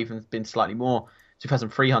think it may even have been slightly more,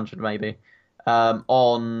 2,300 maybe.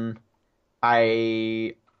 On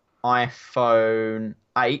a iPhone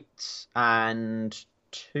 8 and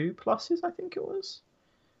 2 Pluses, I think it was.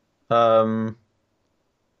 No,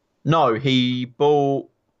 he bought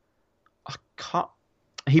 2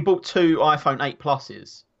 iPhone 8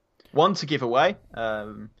 Pluses, one to give away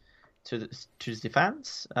to the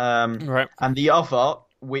fans, right, and the other,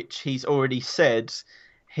 which he's already said,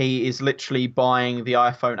 he is literally buying the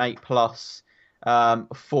iPhone 8 Plus.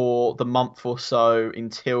 For the month or so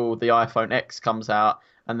until the iPhone X comes out,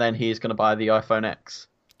 and then he is going to buy the iPhone X.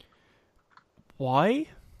 Why?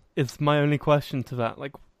 It's my only question to that.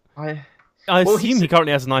 I well, assume he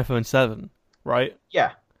currently has an iPhone 7, right?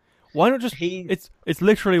 Yeah. Why not just? It's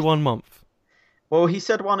literally 1 month. Well, he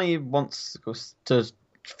said he wants to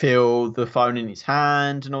feel the phone in his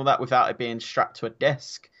hand and all that without it being strapped to a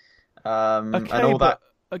desk, and all that.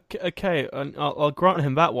 Okay, and I'll grant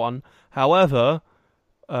him that one. However,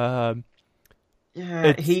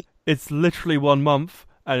 it's literally 1 month,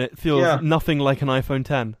 and it feels nothing like an iPhone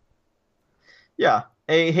 10. Yeah,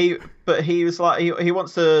 he was like he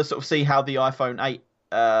wants to sort of see how the iPhone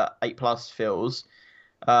 8 Plus feels,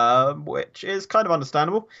 which is kind of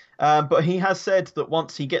understandable. But he has said that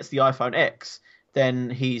once he gets the iPhone X, then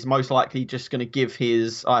he's most likely just going to give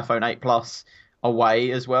his iPhone 8 Plus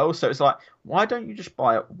away as well. So it's like, why don't you just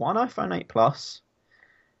buy one iPhone 8 Plus?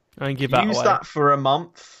 And give that use away. That for a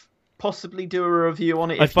month, possibly do a review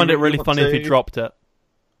on it. I'd find it really funny if you dropped it.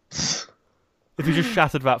 If you just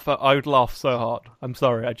shattered that, I would laugh so hard. I'm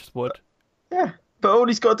sorry, I just would. Yeah, but all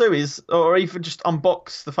he's got to do is, or even just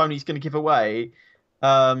unbox the phone he's going to give away,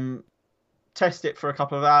 test it for a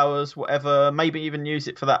couple of hours, whatever. Maybe even use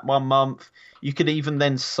it for that 1 month. You could even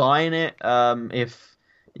then sign it if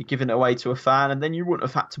you're giving it away to a fan, and then you wouldn't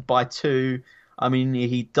have had to buy 2. I mean,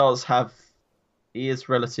 he is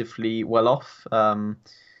relatively well off. He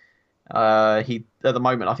at the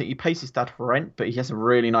moment, I think he pays his dad for rent, but he has a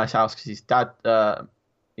really nice house because his dad,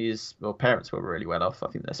 parents were really well off. I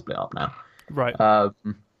think they're split up now. Right.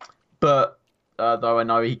 But though I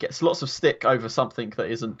know he gets lots of stick over something that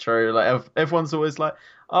isn't true. Like everyone's always like,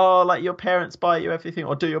 "Oh, like your parents buy you everything,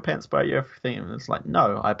 or do your parents buy you everything?" And it's like,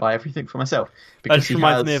 no, I buy everything for myself. That just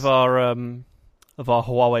reminds me of our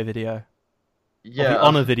Huawei video. Yeah, the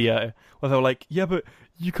Honor video, where they were like, "Yeah, but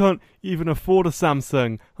you can't even afford a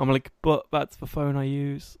Samsung." I'm like, "But that's the phone I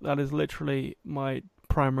use. That is literally my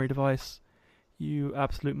primary device. You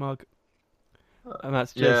absolute mug." And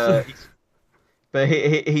that's just. Yeah. But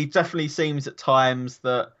he definitely seems at times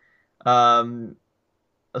that are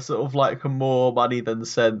sort of like more money than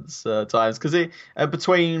sense times, because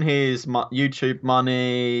between his YouTube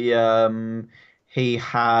money, He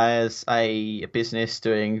has a business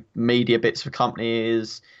doing media bits for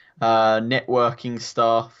companies, networking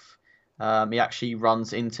stuff. He actually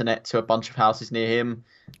runs internet to a bunch of houses near him.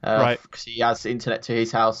 Right. Because he has internet to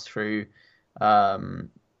his house through,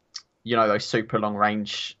 those super long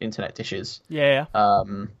range internet dishes. Yeah.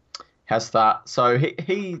 Has that. So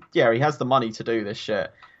he has the money to do this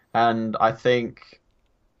shit. And I think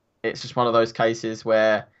it's just one of those cases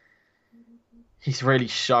where he's really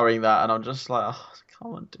showing that, and I'm just like, oh,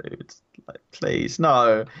 come on, dude. Like, please,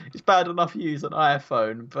 no. It's bad enough you use an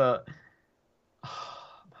iPhone, but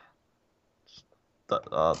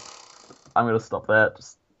I'm gonna stop there.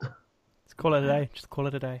 Just call it a day. Just call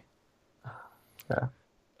it a day. Yeah.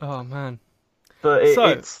 Oh man. But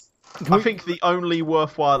I think the only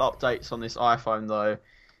worthwhile updates on this iPhone, though,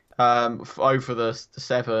 over the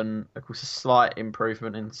 7, of course, a slight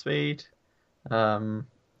improvement in speed, and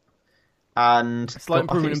a slight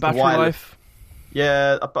improvement in battery life.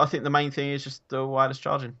 Yeah, but I think the main thing is just the wireless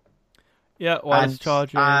charging. Yeah, wireless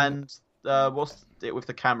charging. And what's it with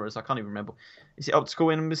the cameras? I can't even remember. Is it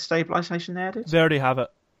optical image stabilization they added? They already have it.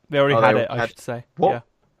 They already had it, I should say. What? Yeah.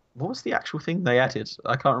 What was the actual thing they added?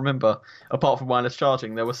 I can't remember. Apart from wireless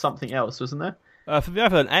charging, there was something else, wasn't there? For the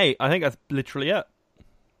iPhone 8, I think that's literally it.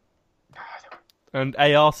 And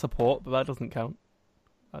AR support, but that doesn't count.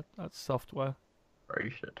 That's software. Very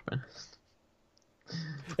shit, man.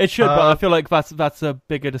 It should, but I feel like that's a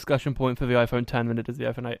bigger discussion point for the iPhone 10 than it is the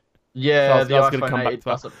iPhone 8. Yeah, so I was going to come back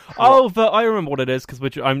to that. I remember what it is, because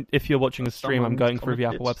if you're watching the stream, I'm going through the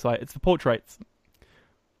Apple website. It's the portraits.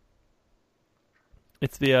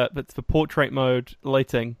 It's the portrait mode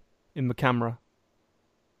lighting in the camera.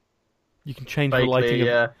 You can change the lighting.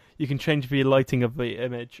 You can change the lighting of the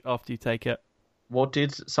image after you take it. What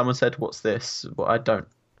did someone said? What's this? Well, I don't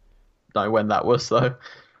know when that was though.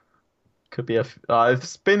 Could be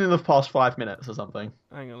it's been in the past 5 minutes or something.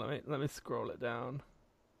 Hang on, let me scroll it down.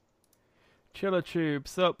 Chiller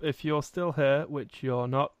Tubes up if you're still here, which you're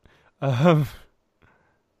not. God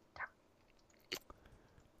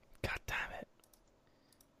damn it.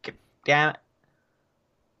 Damn it.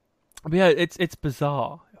 But yeah, it's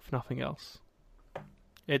bizarre, if nothing else.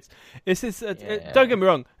 Don't get me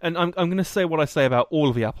wrong, and I'm going to say what I say about all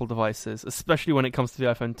of the Apple devices, especially when it comes to the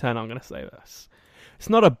iPhone 10. I'm going to say this: it's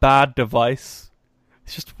not a bad device.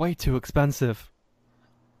 It's just way too expensive.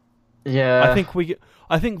 Yeah,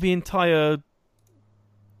 I think the entire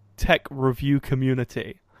tech review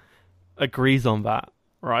community agrees on that,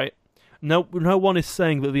 right? No one is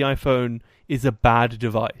saying that the iPhone is a bad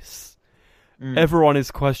device. Everyone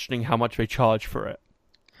is questioning how much they charge for it.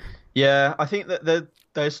 Yeah, I think that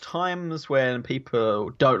there's times when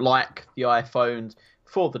people don't like the iPhone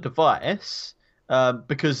for the device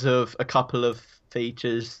because of a couple of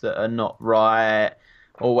features that are not right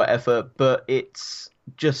or whatever, but it's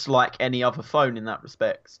just like any other phone in that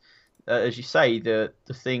respect. As you say, the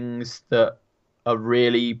things that are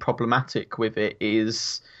really problematic with it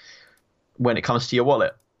is when it comes to your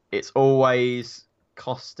wallet. It's always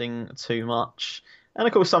costing too much. And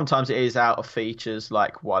of course, sometimes it is out of features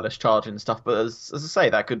like wireless charging and stuff. But as I say,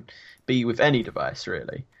 that could be with any device,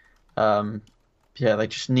 really. They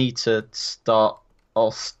just need to stop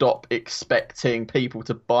expecting people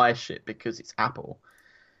to buy shit because it's Apple.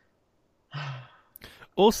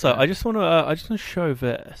 Also, I just want to show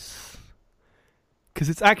this because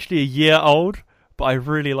it's actually a year old, but I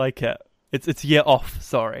really like it. It's a year off.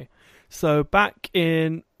 Sorry. So back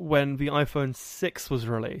in when the iPhone 6 was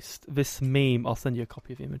released, this meme, I'll send you a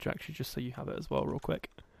copy of the image actually, just so you have it as well real quick.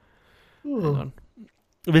 Hang on.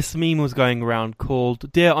 This meme was going around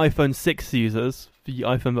called Dear iPhone 6 Users, the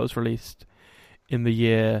iPhone that was released in the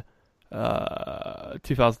year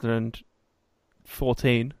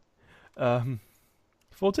 2014.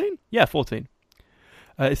 14? Yeah, 14.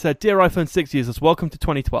 It said, Dear iPhone 6 Users, welcome to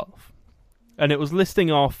 2012. And it was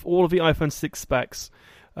listing off all of the iPhone 6 specs.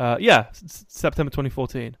 September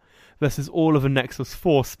 2014 versus all of the Nexus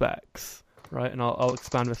 4 specs, right? And I'll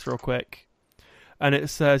expand this real quick. And it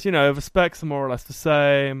says, the specs are more or less the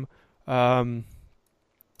same.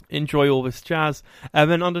 Enjoy all this jazz. And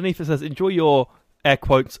then underneath it says, enjoy your, air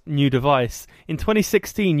quotes, new device. In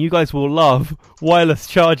 2016, you guys will love wireless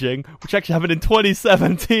charging, which actually happened in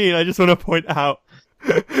 2017, I just want to point out.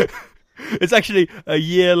 It's actually a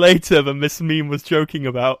year later than this meme was joking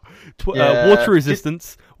about. Water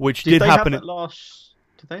resistance, which did happen. Did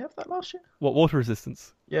they have that last year? What, water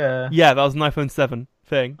resistance? Yeah. Yeah, that was an iPhone 7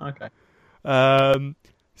 thing. Okay.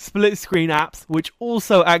 Split screen apps, which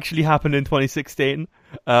also actually happened in 2016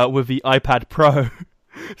 with the iPad Pro.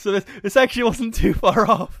 So this actually wasn't too far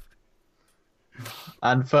off.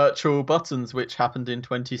 And virtual buttons, which happened in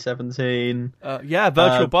 2017. Yeah,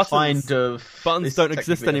 virtual buttons. Kind of. Buttons don't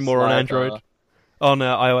exist anymore on Android. On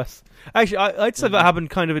iOS. Actually, I'd say that happened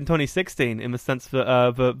kind of in 2016 in the sense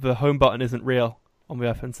that the home button isn't real on the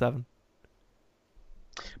iPhone 7.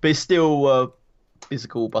 But it's still a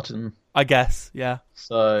physical button. I guess, yeah.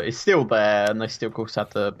 So it's still there, and they still, of course, have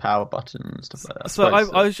the power button and stuff like that. So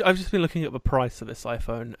I've just been looking at the price of this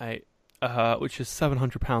iPhone 8, which is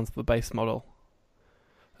 £700 for the base model.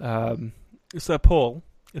 So Paul,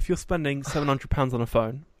 if you're spending £700 on a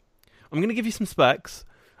phone, I'm going to give you some specs,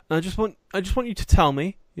 and I just want you to tell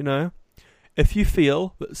me, if you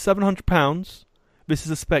feel that £700, this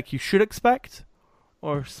is a spec you should expect,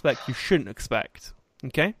 or a spec you shouldn't expect.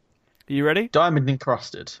 Okay, are you ready? Diamond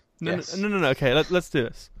encrusted. No, yes. no. Okay, let's do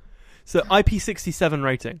this. So IP67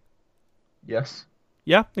 rating. Yes.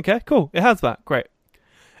 Yeah. Okay. Cool. It has that. Great.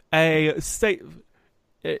 In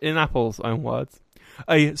Apple's own words,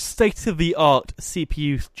 a state-of-the-art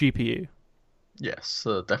CPU GPU. Yes,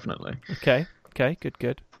 definitely. Okay.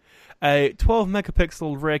 Good. A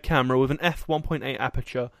 12-megapixel rear camera with an f1.8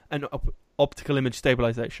 aperture and optical image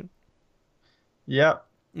stabilization. Yeah.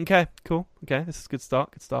 Okay. Cool. Okay. This is a good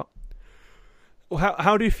start.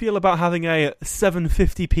 How do you feel about having a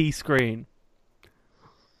 750p screen?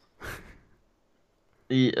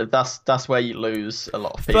 Yeah, that's where you lose a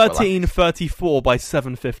lot of people. 1334 by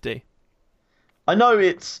 750. I know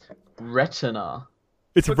it's Retina.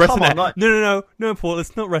 It's but Retina. Come on, No, Paul.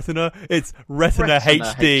 It's not Retina. It's Retina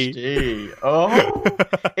HD. Oh,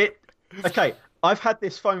 Okay, I've had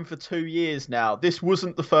this phone for 2 years now. This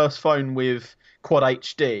wasn't the first phone with Quad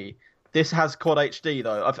HD. This has Quad HD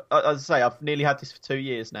though. As I say, I've nearly had this for 2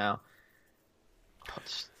 years now.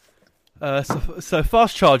 So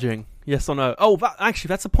fast charging, yes or no? Oh,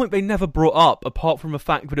 that's a point they never brought up, apart from the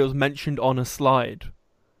fact that it was mentioned on a slide.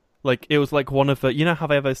 Like, it was like one of the... You know how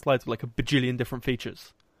they have those slides with like a bajillion different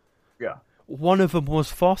features? Yeah. One of them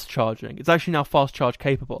was fast charging. It's actually now fast charge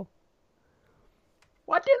capable.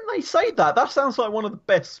 Why didn't they say that? That sounds like one of the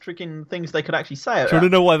best freaking things they could actually say. Do you want to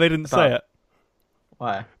know why they didn't say it?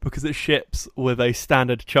 Why? Because it ships with a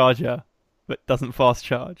standard charger that doesn't fast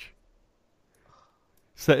charge.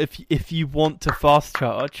 So if you want to fast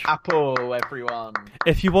charge... Apple, everyone.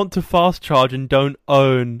 If you want to fast charge and don't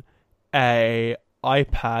own a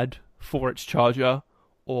iPad for its charger,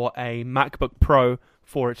 or a MacBook Pro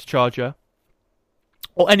for its charger,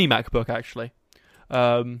 or any MacBook actually,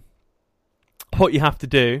 what you have to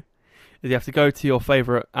do is you have to go to your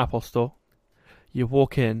favourite Apple store, you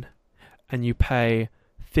walk in, and you pay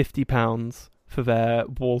 £50 for their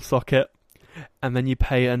wall socket, and then you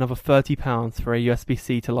pay another £30 for a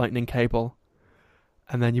USB-C to Lightning cable,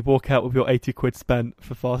 and then you walk out with your 80 quid spent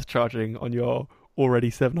for fast charging on your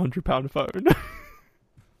already £700 phone.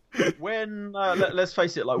 When let's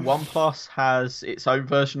face it, like OnePlus has its own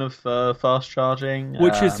version of fast charging,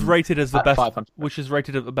 which is rated as the best. 500. Which is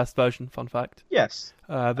rated at the best version. Fun fact. Yes.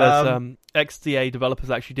 There's XDA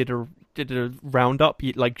developers actually did a roundup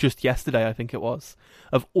like just yesterday, I think it was,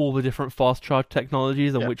 of all the different fast charge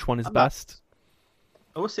technologies and which one is best.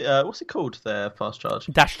 What's it called? Their fast charge.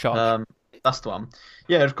 Dash charge. That's the one.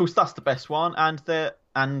 Yeah, of course, that's the best one, and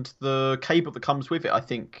the cable that comes with it, I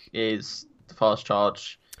think, is the fast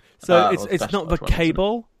charge. So it's not the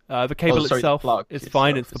cable. The cable itself is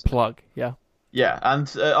fine. It's the plug. Yeah. Yeah, and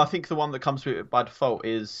I think the one that comes with it by default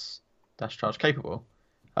is dash charge capable.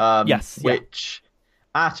 Yes. Which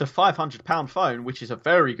at a £500 phone, which is a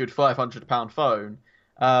very good £500 phone,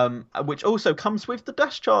 which also comes with the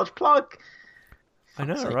dash charge plug. I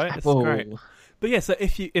know, right? It's great. But yeah, so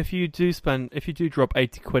if you do drop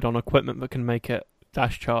 80 quid on equipment that can make it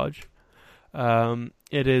dash charge,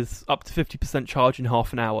 it is up to 50% charge in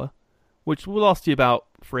half an hour, which will last you about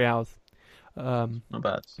 3 hours. Not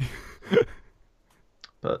bad.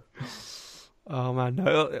 But oh man,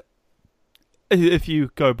 no. If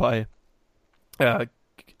you go by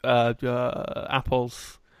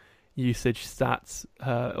Apple's usage stats,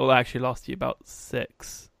 it will actually last you about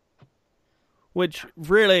 6, which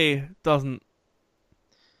really doesn't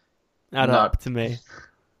add up to me.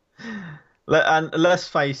 And let's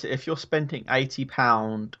face it, if you're spending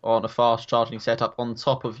 £80 on a fast charging setup on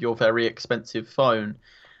top of your very expensive phone,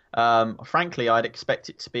 frankly, I'd expect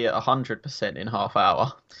it to be at 100% in half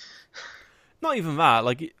hour. Not even that.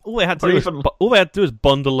 Like, all they had to do is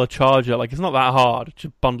bundle a charger. Like, it's not that hard.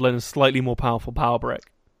 Just bundle in a slightly more powerful power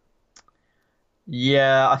brick.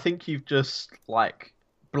 Yeah, I think you've just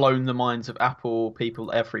blown the minds of Apple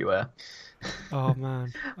people everywhere. Oh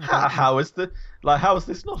man, how has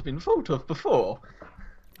this not been thought of before?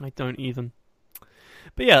 I don't even.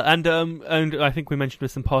 But yeah, and I think we mentioned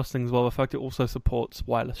this in passing as well. The fact it also supports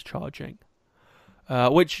wireless charging,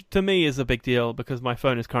 which to me is a big deal because my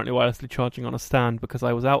phone is currently wirelessly charging on a stand because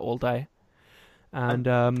I was out all day,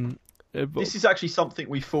 and this is actually something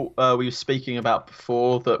we thought we were speaking about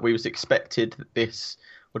before, that we was expected that this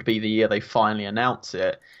would be the year they finally announce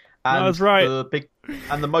it. And that's right. The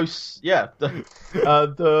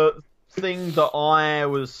thing that I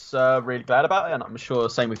was really glad about, and I'm sure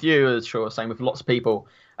same with you, same with lots of people,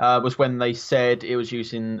 was when they said it was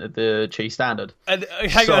using the Qi standard. And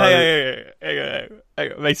hang on.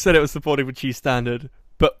 They said it was supporting the Qi standard,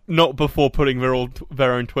 but not before putting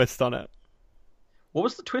their own twist on it. What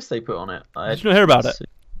was the twist they put on it? Did you not hear about it?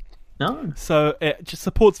 No. So it just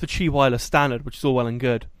supports the Qi wireless standard, which is all well and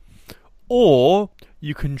good. Or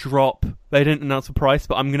you can drop. They didn't announce a price,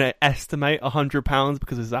 but I'm going to estimate £100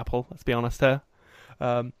 because it's Apple. Let's be honest here.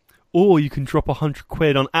 Or you can drop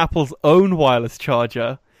 £100 on Apple's own wireless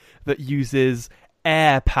charger that uses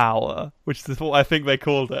air power, which is what I think they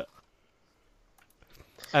called it.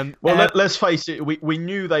 Let's face it. We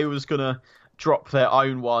knew they was going to drop their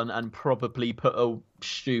own one and probably put a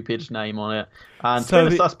stupid name on it. And to be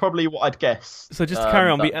honest, that's probably what I'd guess. So just to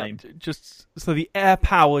carry on, the air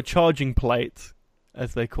power charging plate,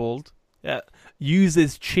 as they called,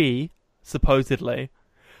 uses Qi supposedly,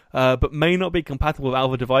 but may not be compatible with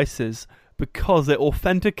other devices because it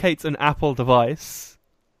authenticates an Apple device,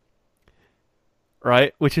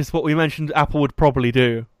 right? Which is what we mentioned Apple would probably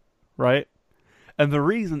do, right? And the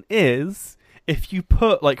reason is, if you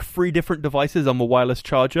put like 3 different devices on the wireless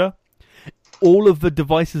charger, all of the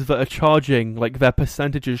devices that are charging, like their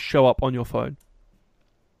percentages show up on your phone.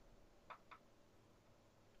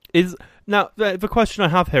 Now the question I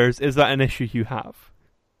have here is that an issue you have?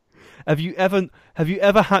 Have you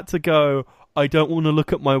ever had to go, I don't want to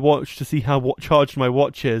look at my watch to see how charged my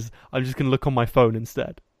watch is, I'm just going to look on my phone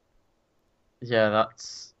instead? Yeah,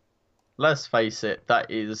 let's face it,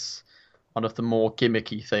 that is one of the more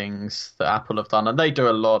gimmicky things that Apple have done, and they do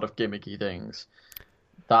a lot of gimmicky things.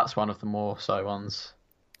 That's one of the more so ones.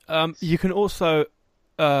 You can also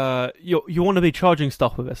you want to be charging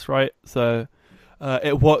stuff with this, right? So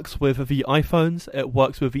it works with the iPhones, it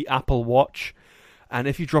works with the Apple Watch, and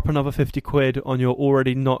if you drop another £50 on your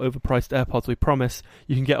already not overpriced AirPods, we promise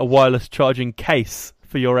you can get a wireless charging case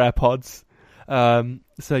for your AirPods.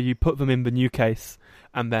 So you put them in the new case,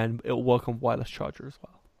 and then it'll work on wireless charger as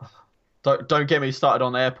well. Don't get me started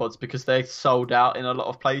on AirPods because they're sold out in a lot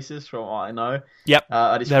of places, from what I know. Yep,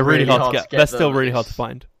 they're really hard to get. They're still really hard to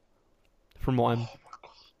find, from what I'm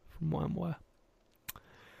aware.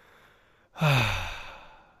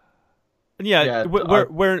 And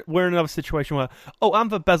we're in another situation where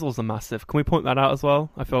and the bezels are massive. Can we point that out as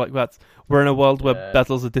well? I feel like we're in a world where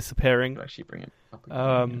bezels are disappearing. Actually, bring it up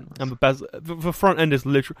again. And the front end is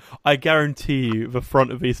literally. I guarantee you, the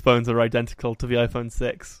front of these phones are identical to the iPhone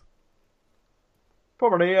 6.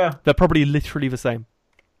 Probably, yeah. They're probably literally the same.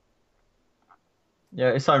 Yeah,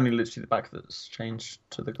 it's only literally the back that's changed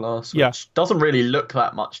to the glass, which doesn't really look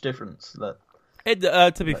that much difference.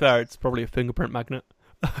 To be fair, it's probably a fingerprint magnet.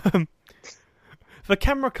 The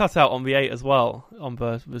camera cutout on the 8 as well, on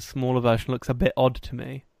the smaller version, looks a bit odd to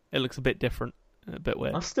me. It looks a bit different, a bit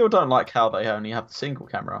weird. I still don't like how they only have the single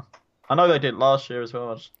camera. I know they did last year as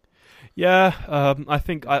well. Yeah, I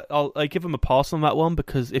think I'll give them a pass on that one,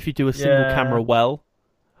 because if you do a single camera well,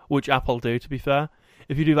 which Apple do, to be fair,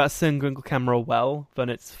 if you do that single camera well, then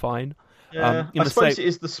it's fine. Yeah, I suppose it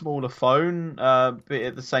is the smaller phone, but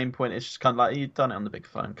at the same point, it's just kind of like, you've done it on the big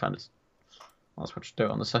phone, kind of. That's what you do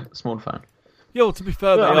it on the smaller phone. Yeah, well, to be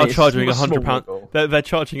fair, they are charging £100. They're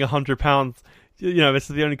charging £100. You know, this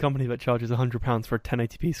is the only company that charges £100 for a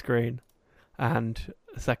 1080p screen and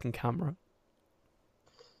a second camera.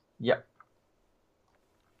 Yep.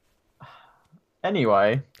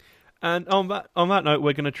 Anyway. And on that note,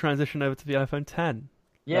 we're going to transition over to the iPhone 10.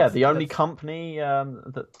 Yeah, the only company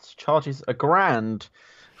that charges $1,000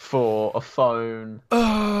 for a phone.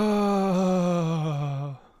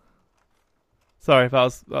 Sorry,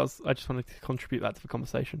 that was. I just wanted to contribute that to the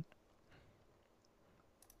conversation.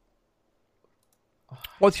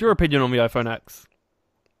 What's your opinion on the iPhone X?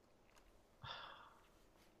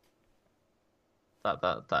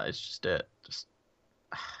 That is just it.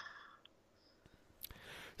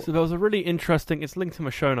 So there was a really interesting. It's linked in my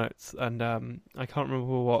show notes, and I can't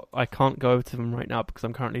remember what. I can't go over to them right now because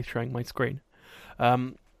I'm currently sharing my screen.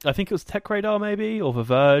 I think it was TechRadar maybe, or The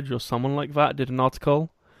Verge, or someone like that did an article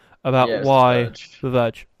about why The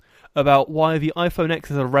Verge, about why the iPhone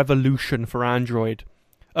X is a revolution for Android,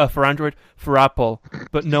 for Apple,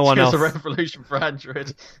 but no one else. It's a revolution for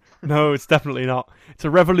Android. No, it's definitely not. It's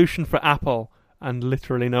a revolution for Apple, and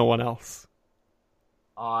literally no one else.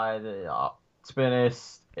 To be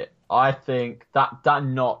honest, I think that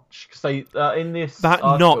notch, because they in this That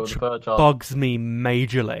article, notch the Verge article, bugs me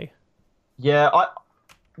majorly. yeah,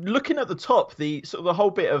 looking at the top, the sort of the whole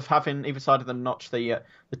bit of having either side of the notch, the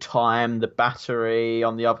time, the battery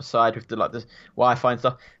on the other side with the Wi-Fi and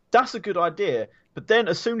stuff. That's a good idea. But then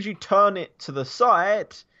as soon as you turn it to the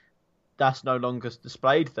side, that's no longer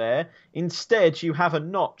displayed there. Instead, you have a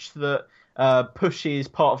notch that pushes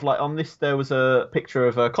part of, like, on this there was a picture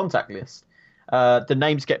of a contact list. The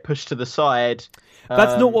names get pushed to the side.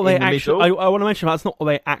 That's not what they actually. Middle. I want to mention that's not what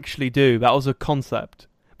they actually do. That was a concept.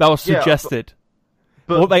 That was suggested.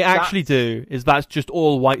 But what they actually do is that's just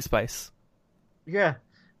all white space. Yeah,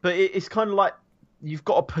 but it's kind of like you've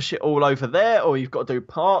got to push it all over there, or you've got to do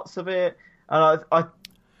parts of it. And I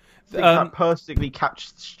think that perfectly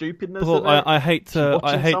captures the stupidness of it. I hate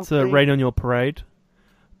to rain on your parade,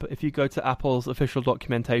 but if you go to Apple's official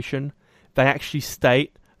documentation, they actually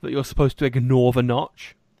state that you're supposed to ignore the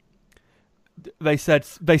notch. They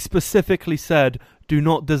specifically said, do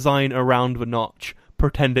not design around the notch.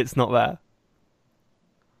 Pretend it's not there.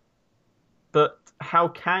 But how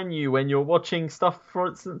can you when you're watching stuff, for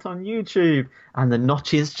instance, on YouTube, and the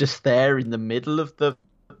notch is just there in the middle of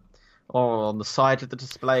or on the side of the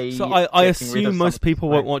display? So I assume most people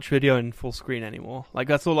won't watch video in full screen anymore. Like,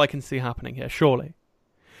 that's all I can see happening here, surely.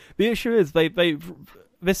 The issue is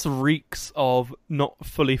this reeks of not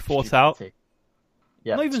fully thought out.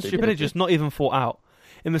 Yeah, not even stupidity, just not even thought out.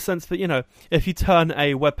 In the sense that, if you turn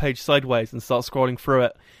a web page sideways and start scrolling through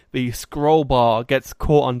it, the scroll bar gets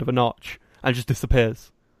caught under the notch and just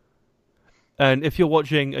disappears. And if you're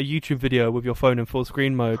watching a YouTube video with your phone in full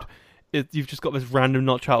screen mode, you've just got this random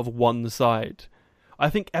notch out of one side.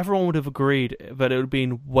 I think everyone would have agreed that it would have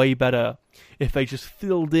been way better if they just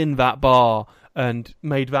filled in that bar and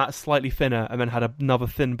made that slightly thinner and then had another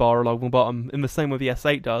thin bar along the bottom, in the same way the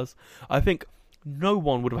S8 does. I think no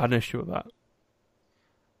one would have had an issue with that.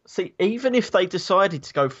 See, even if they decided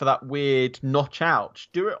to go for that weird notch out,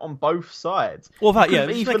 do it on both sides. Well, that, yeah,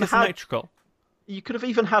 just make it symmetrical. You could have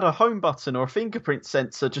even had a home button or a fingerprint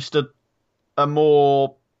sensor, just a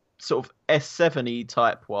more sort of S7-y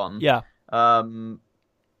type one. Yeah.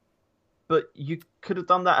 But you could have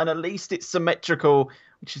done that, and at least it's symmetrical,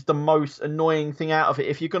 which is the most annoying thing out of it.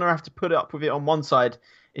 If you're going to have to put up with it on one side,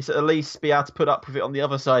 it's at least be able to put up with it on the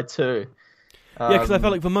other side too. Yeah, because I feel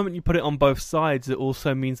like the moment you put it on both sides, it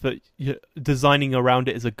also means that designing around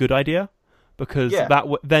it is a good idea, because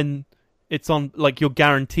then it's on, like, you're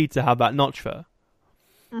guaranteed to have that notch there.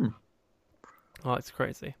 Oh, it's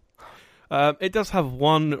crazy. It does have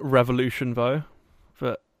one revolution though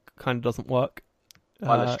that kind of doesn't work.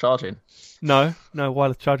 Wireless charging. No,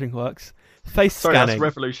 wireless charging works. Face scanning. That's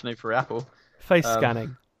revolutionary for Apple. Face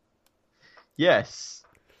scanning. Yes.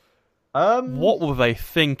 What were they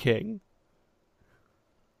thinking?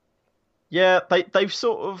 Yeah, they've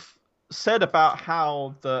sort of said about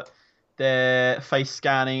how their face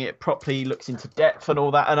scanning, it properly looks into depth and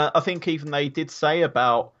all that, and I think even they did say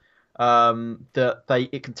about that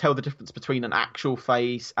it can tell the difference between an actual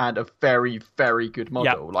face and a very, very good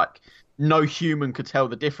model. Yeah. Like, no human could tell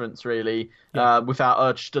the difference really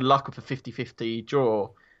without just the luck of a 50-50 draw.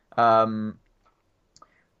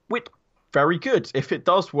 Which very good. If it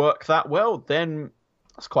does work that well, then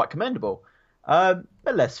that's quite commendable.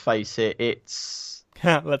 But let's face it, it's...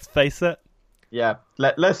 Let's face it. Yeah,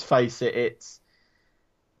 let's face it,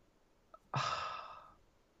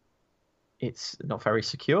 it's not very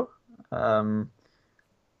secure.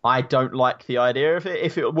 I don't like the idea of it.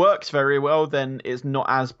 If it works very well, then it's not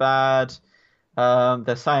as bad.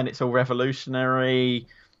 They're saying it's all revolutionary.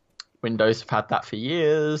 Windows have had that for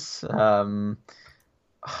years.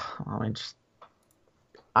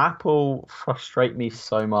 Apple frustrate me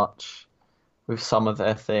so much with some of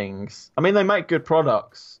their things. I mean, they make good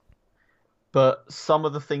products, but some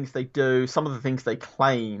of the things they do, some of the things they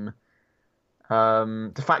claim,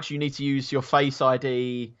 the fact you need to use your Face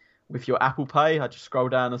ID with your Apple Pay, I just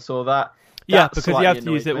scrolled down and saw that. Yeah, because you have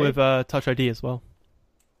to use it with Touch ID as well.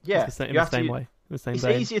 Yeah, in the same way. It's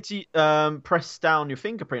easier to press down your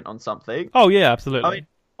fingerprint on something. Oh yeah, absolutely. I mean,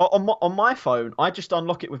 on my phone, I just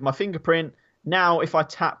unlock it with my fingerprint. Now, if I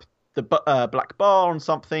tap the black bar on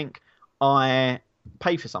something, I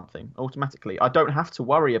pay for something automatically. I don't have to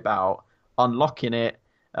worry about unlocking it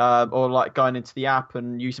or like going into the app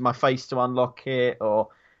and using my face to unlock it or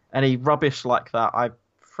any rubbish like that. I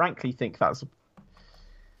frankly think that's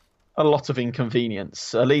a lot of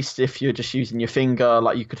inconvenience. At least if you're just using your finger,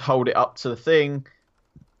 like you could hold it up to the thing,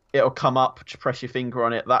 it'll come up, just press your finger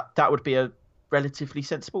on it. That would be a relatively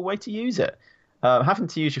sensible way to use it. Having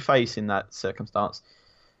to use your face in that circumstance,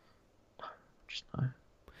 just no.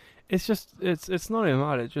 It's just it's not even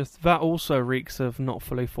that. It's just that also reeks of not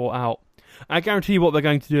fully thought out. I guarantee you, what they're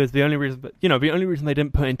going to do is the only reason, the only reason they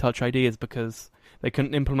didn't put in Touch ID is because they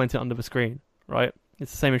couldn't implement it under the screen, right?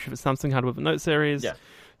 It's the same issue that Samsung had with the Note series. Yeah.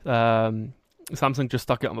 Samsung just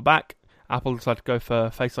stuck it on the back. Apple decided to go for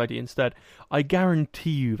Face ID instead. I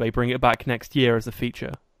guarantee you they bring it back next year as a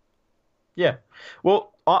feature. Yeah.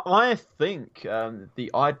 Well, I think the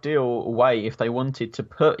ideal way, if they wanted to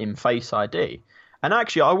put in Face ID, and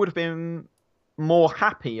actually I would have been more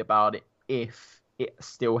happy about it if it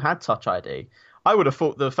still had Touch ID. I would have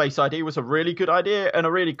thought the Face ID was a really good idea and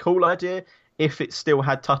a really cool idea if it still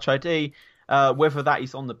had Touch ID, whether that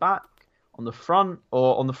is on the back, on the front,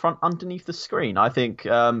 or on the front underneath the screen. I think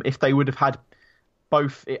if they would have had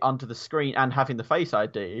both it under the screen and having the Face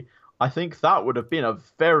ID, I think that would have been a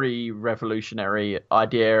very revolutionary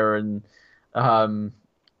idea and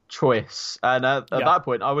choice. And at that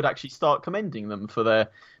point, I would actually start commending them for their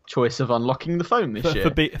choice of unlocking the phone this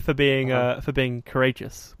year. For being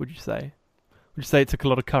courageous, would you say? Would you say it took a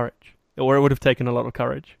lot of courage? Or it would have taken a lot of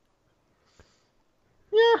courage?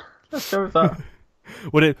 Yeah, let's go with that.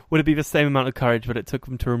 Would it be the same amount of courage that it took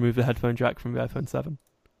them to remove the headphone jack from the iPhone 7?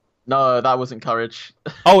 No, that wasn't courage.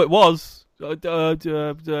 Oh, it was. Don't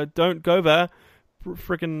go there.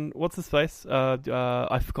 Freaking, what's his face?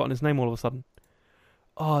 I've forgotten his name all of a sudden.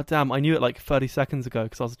 Oh damn! I knew it like 30 seconds ago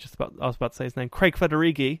because I was about to say his name. Craig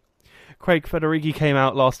Federighi. Craig Federighi came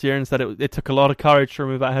out last year and said it took a lot of courage to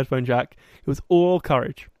remove that headphone jack. It was all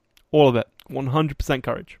courage, all of it, 100%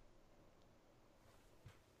 courage.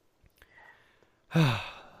 But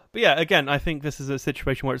yeah, again, I think this is a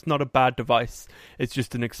situation where it's not a bad device. It's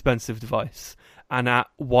just an expensive device. And at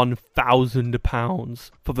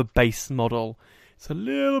 £1,000 for the base model, it's a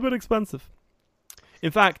little bit expensive.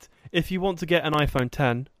 In fact, if you want to get an iPhone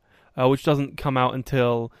 10, which doesn't come out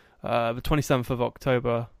until the 27th of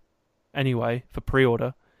October anyway, for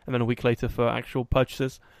pre-order, and then a week later for actual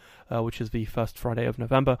purchases, which is the first Friday of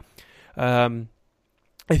November,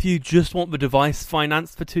 if you just want the device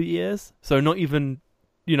financed for 2 years, so not even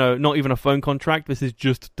a phone contract, this is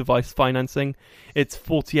just device financing, it's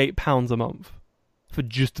 £48 a month for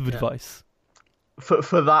just the device.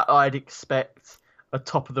 For that, I'd expect a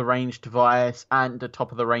top-of-the-range device and a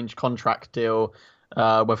top-of-the-range contract deal,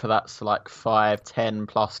 whether that's like 5, 10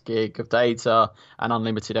 plus gig of data and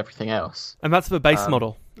unlimited everything else. And that's the base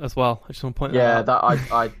model as well. I just want to point that out.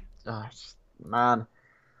 Yeah, man.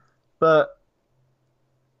 But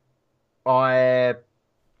I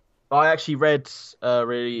actually read a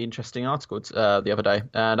really interesting article the other day,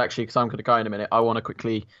 and actually, because I'm going to go in a minute, I want to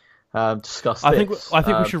quickly discuss this. I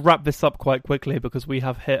think we should wrap this up quite quickly because we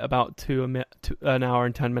have hit about an hour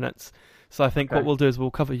and 10 minutes. So I think what we'll do is we'll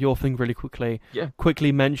cover your thing really quickly. Yeah.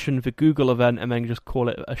 Quickly mention the Google event and then just call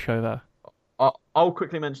it a show there. I'll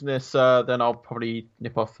quickly mention this, then I'll probably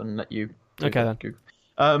nip off and let you do then.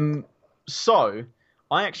 Google. So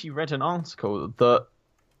I actually read an article that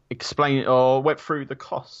explained or went through the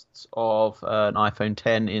costs of an iPhone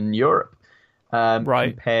 10 in Europe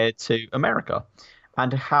compared to America,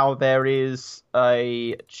 and how there is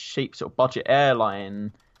a cheap sort of budget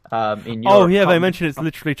airline in Europe. Oh yeah, they mentioned it's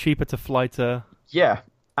literally cheaper to fly to. Yeah,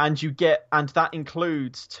 and that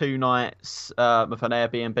includes 2 nights of an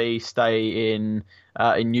Airbnb stay in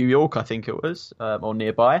New York, I think it was, or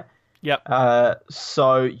nearby. Yep.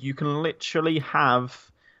 So you can literally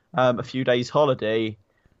have a few days holiday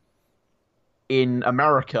in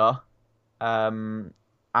America, and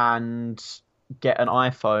get an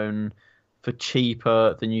iPhone for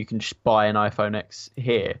cheaper than you can buy an iPhone X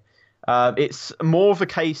here. It's more of a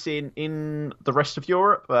case in the rest of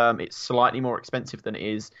Europe. It's slightly more expensive than it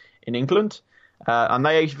is in England. And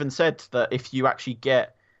they even said that if you actually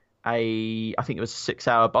get I think it was a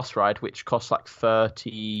 6-hour bus ride, which costs like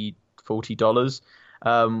 $40,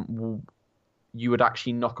 you would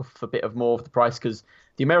actually knock off a bit of more of the price, because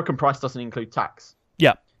the American price doesn't include tax.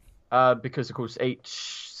 Yeah. Because, of course, each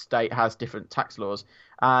state has different tax laws.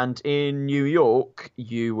 And in New York,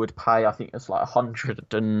 you would pay, I think it's like about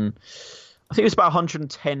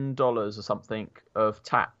 $110 or something of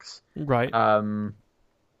tax. Right. Or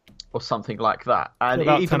something like that. And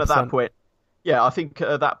so even 10%. at that point, yeah, I think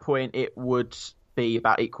at that point it would be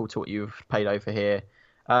about equal to what you've paid over here.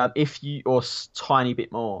 Or tiny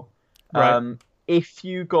bit more. Right. If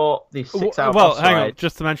you got this 6-hour well, bus hang ride, on,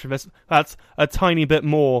 just to mention this, that's a tiny bit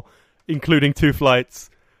more, including 2 flights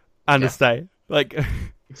and a stay. Like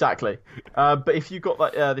exactly. But if you got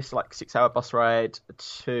this 6-hour bus ride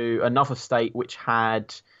to another state which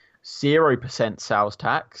had 0% sales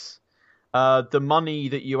tax, the money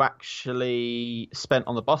that you actually spent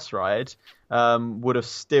on the bus ride would have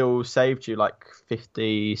still saved you like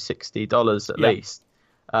 $50-$60 at least.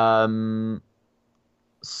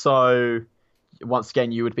 So once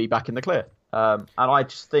again, you would be back in the clear. And I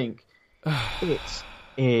just think it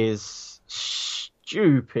is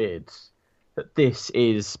stupid that this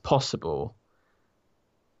is possible.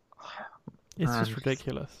 It's just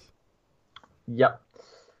ridiculous. Yep.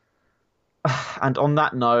 And on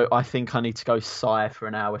that note, I think I need to go sigh for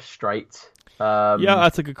an hour straight. Yeah,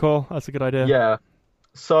 that's a good call. That's a good idea. Yeah.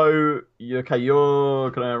 So, you're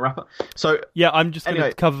going to wrap up? So yeah, I'm just going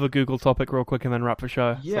to cover the Google topic real quick and then wrap the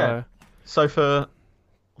show. Yeah.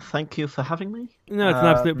 Thank you for having me. No, it's an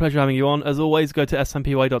absolute pleasure having you on. As always, go to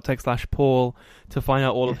smpy.tech/Paul to find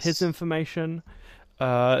out all of his information.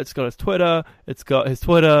 It's got his Twitter, it's got his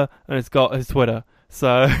Twitter, and it's got his Twitter.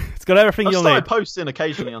 So it's got everything you'll need. I've started posting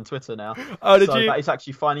occasionally on Twitter now. Oh, did you? That is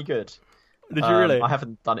actually finally good. Did you really? I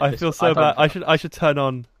haven't done it. I feel so bad. I should turn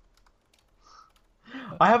on.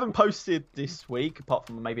 I haven't posted this week, apart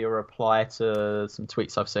from maybe a reply to some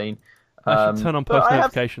tweets I've seen. I should turn on post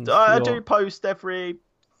notifications. I do post every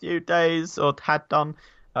few days, or had done,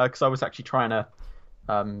 because I was actually trying to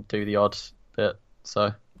do the odd bit.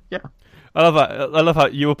 So yeah. I love that. I love how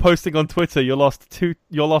you were posting on Twitter. You lost 3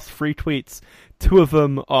 tweets. 2 of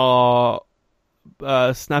them are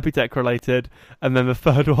Snappy Tech related, and then the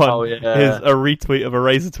third one is a retweet of a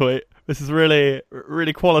Razer tweet. This is really,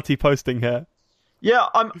 really quality posting here. Yeah,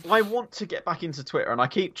 I want to get back into Twitter, and I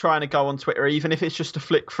keep trying to go on Twitter, even if it's just to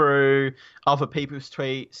flick through other people's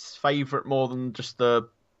tweets, favourite more than just the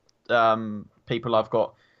people I've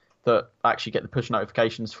got that actually get the push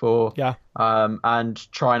notifications for. Yeah.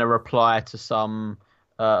 And trying to reply to some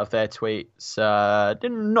of their tweets.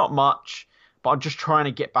 Not much, but I'm just trying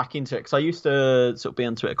to get back into it, because I used to sort of be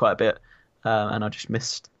on Twitter quite a bit, and I just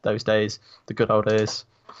missed those days, the good old days.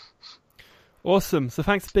 Awesome. So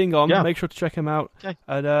thanks for being on. Yeah. Make sure to check him out. Okay.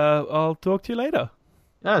 And I'll talk to you later.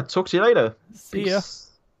 Yeah, talk to you later. See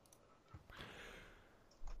Peace.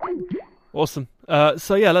 ya. Awesome.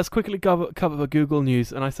 So yeah, let's quickly cover the Google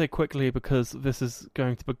news. And I say quickly because this is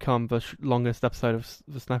going to become the longest episode of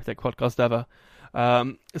the Snappy Tech podcast ever.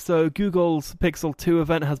 So Google's Pixel 2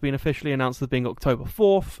 event has been officially announced as being October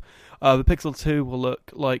 4th. The Pixel 2 will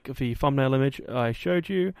look like the thumbnail image I showed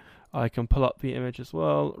you. I can pull up the image as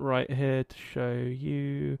well right here to show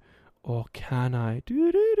you. Or can I? I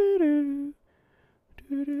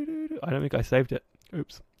don't think I saved it.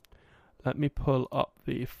 Oops. Let me pull up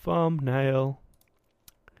the thumbnail.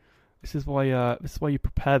 This is why you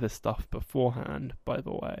prepare this stuff beforehand, by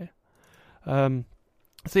the way. So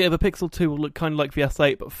yeah, the Pixel 2 will look kind of like the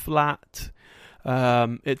S8 but flat.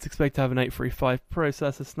 It's expected to have an 835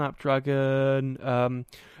 processor, Snapdragon.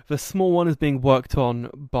 The small one is being worked on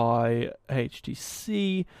by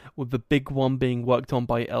HTC, with the big one being worked on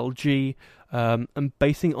by LG, and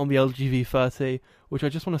basing on the LG V30, which I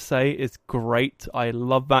just want to say is great. I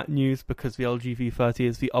love that news because the LG V30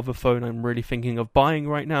 is the other phone I'm really thinking of buying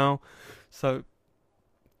right now. So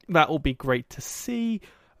that will be great to see.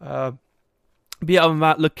 But yeah, other than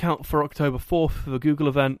that, look out for October 4th for the Google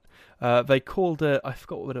event. They called it, I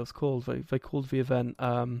forgot what it was called. They called the event,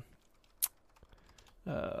 hang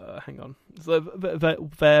on. So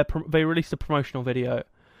they released a promotional video,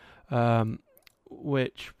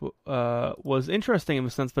 which was interesting in the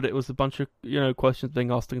sense that it was a bunch of questions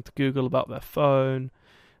being asked to Google about their phone.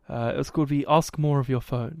 It was called the Ask More of Your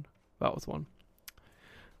Phone. That was one.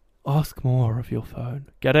 Ask more of your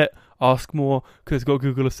phone. Get it? Ask more because it's got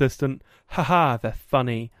Google Assistant. Haha, they're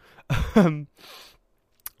funny. But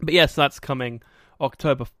yes, that's coming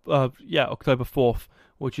October 4th,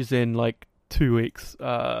 which is in like 2 weeks.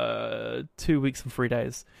 2 weeks and 3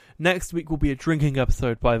 days. Next week will be a drinking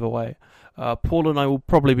episode, by the way. Paul and I will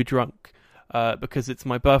probably be drunk because it's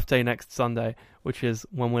my birthday next Sunday, which is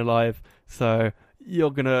when we're live. So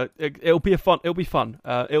it'll be fun. It'll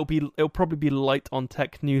probably be light on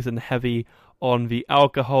tech news and heavy on the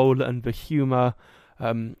alcohol and the humor.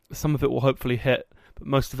 Some of it will hopefully hit, but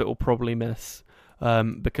most of it will probably miss.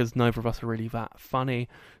 Because neither of us are really that funny.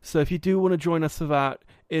 So if you do want to join us for that,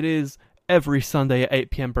 it is every Sunday at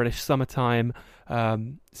 8 p.m. British summertime.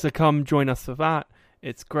 So come join us for that.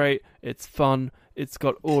 It's great. It's fun. It's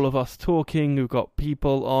got all of us talking. We've got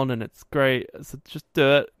people on, and it's great. So just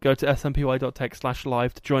do it. Go to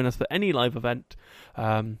smpy.tech/live to join us for any live event.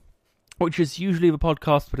 Which is usually the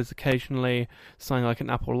podcast, but is occasionally something like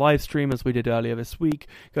an Apple live stream, as we did earlier this week.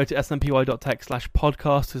 Go to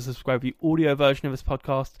smpy.tech/podcast to subscribe to the audio version of this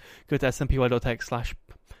podcast. Go to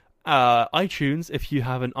smpy.tech/iTunes if you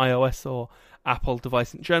have an iOS or Apple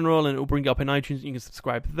device in general, and it will bring you up in iTunes, and you can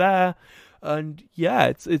subscribe there. And yeah,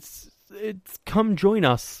 it's come join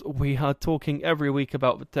us. We are talking every week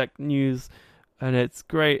about the tech news, and it's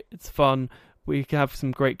great. It's fun. We have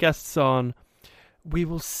some great guests on. We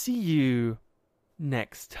will see you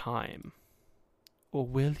next time. Or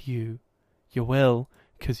will you? You will,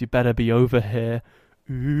 because you better be over here.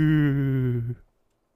 Ooh.